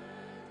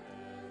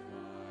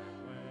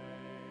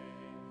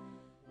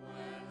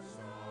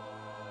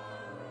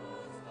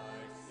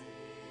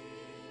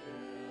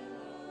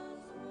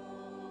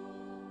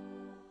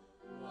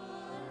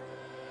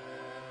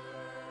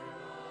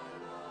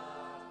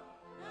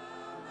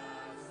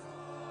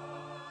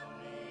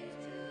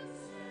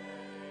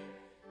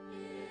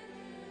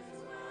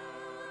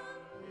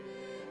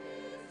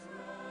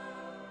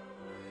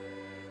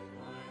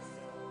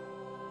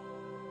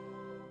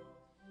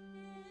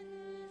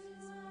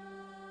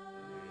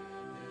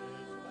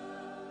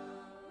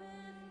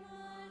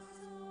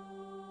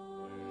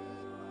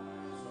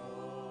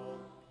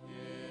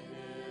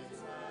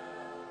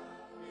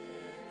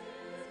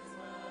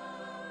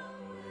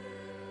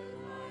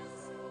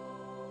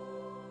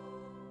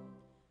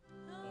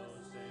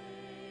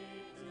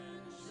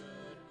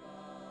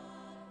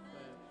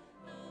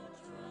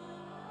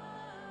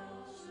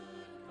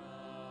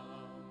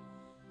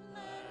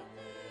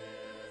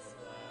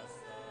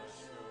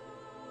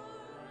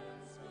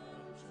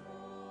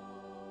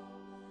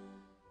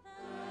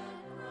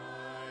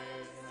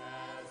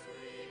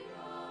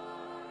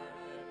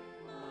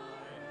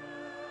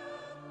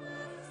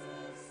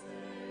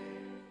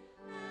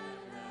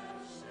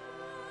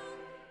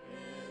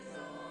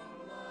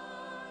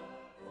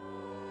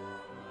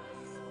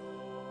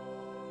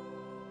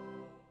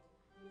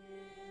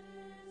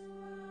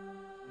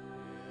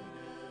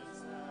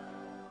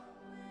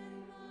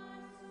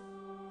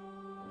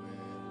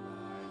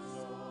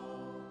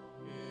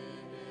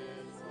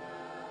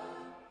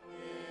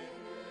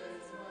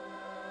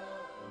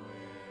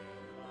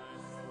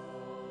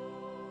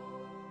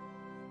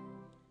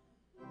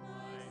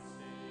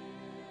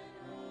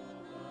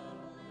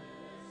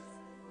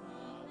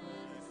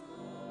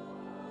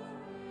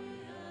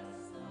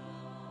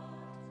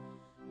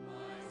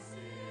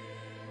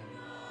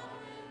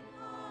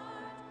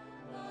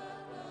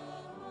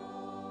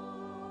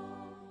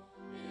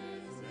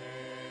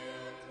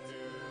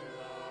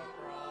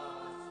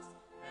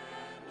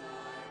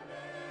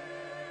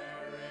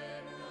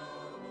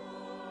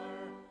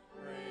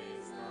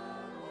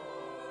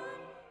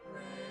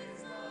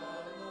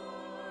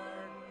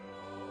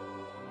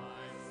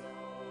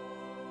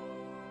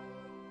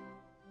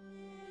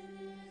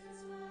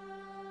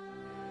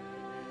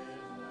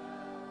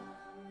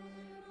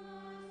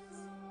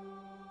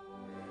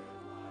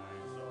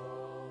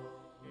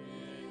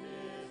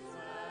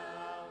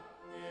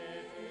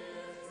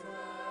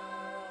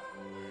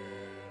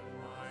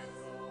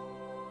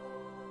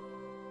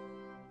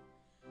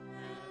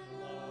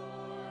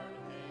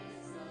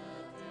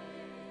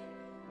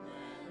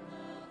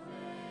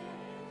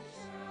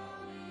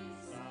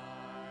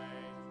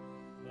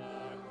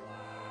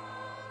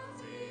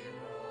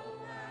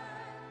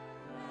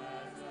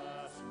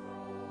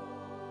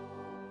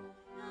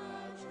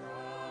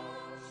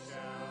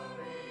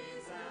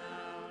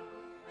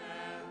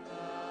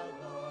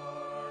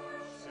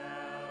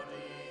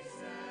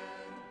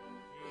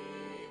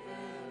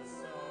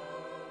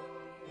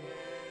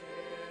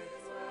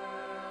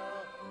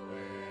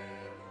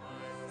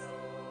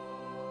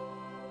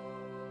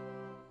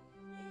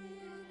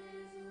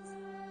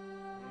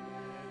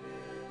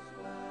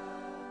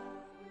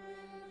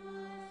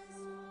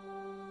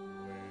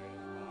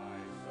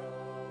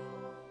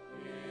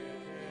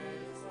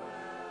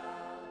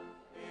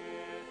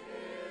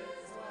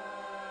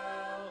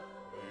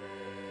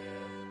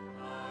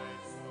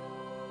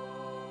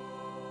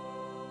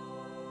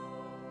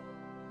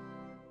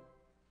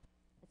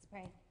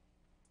pray.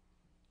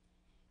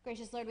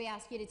 Gracious Lord, we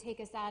ask you to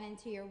take us out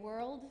into your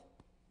world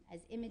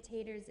as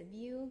imitators of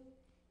you,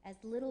 as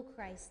little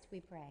Christ, we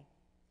pray.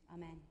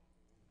 Amen.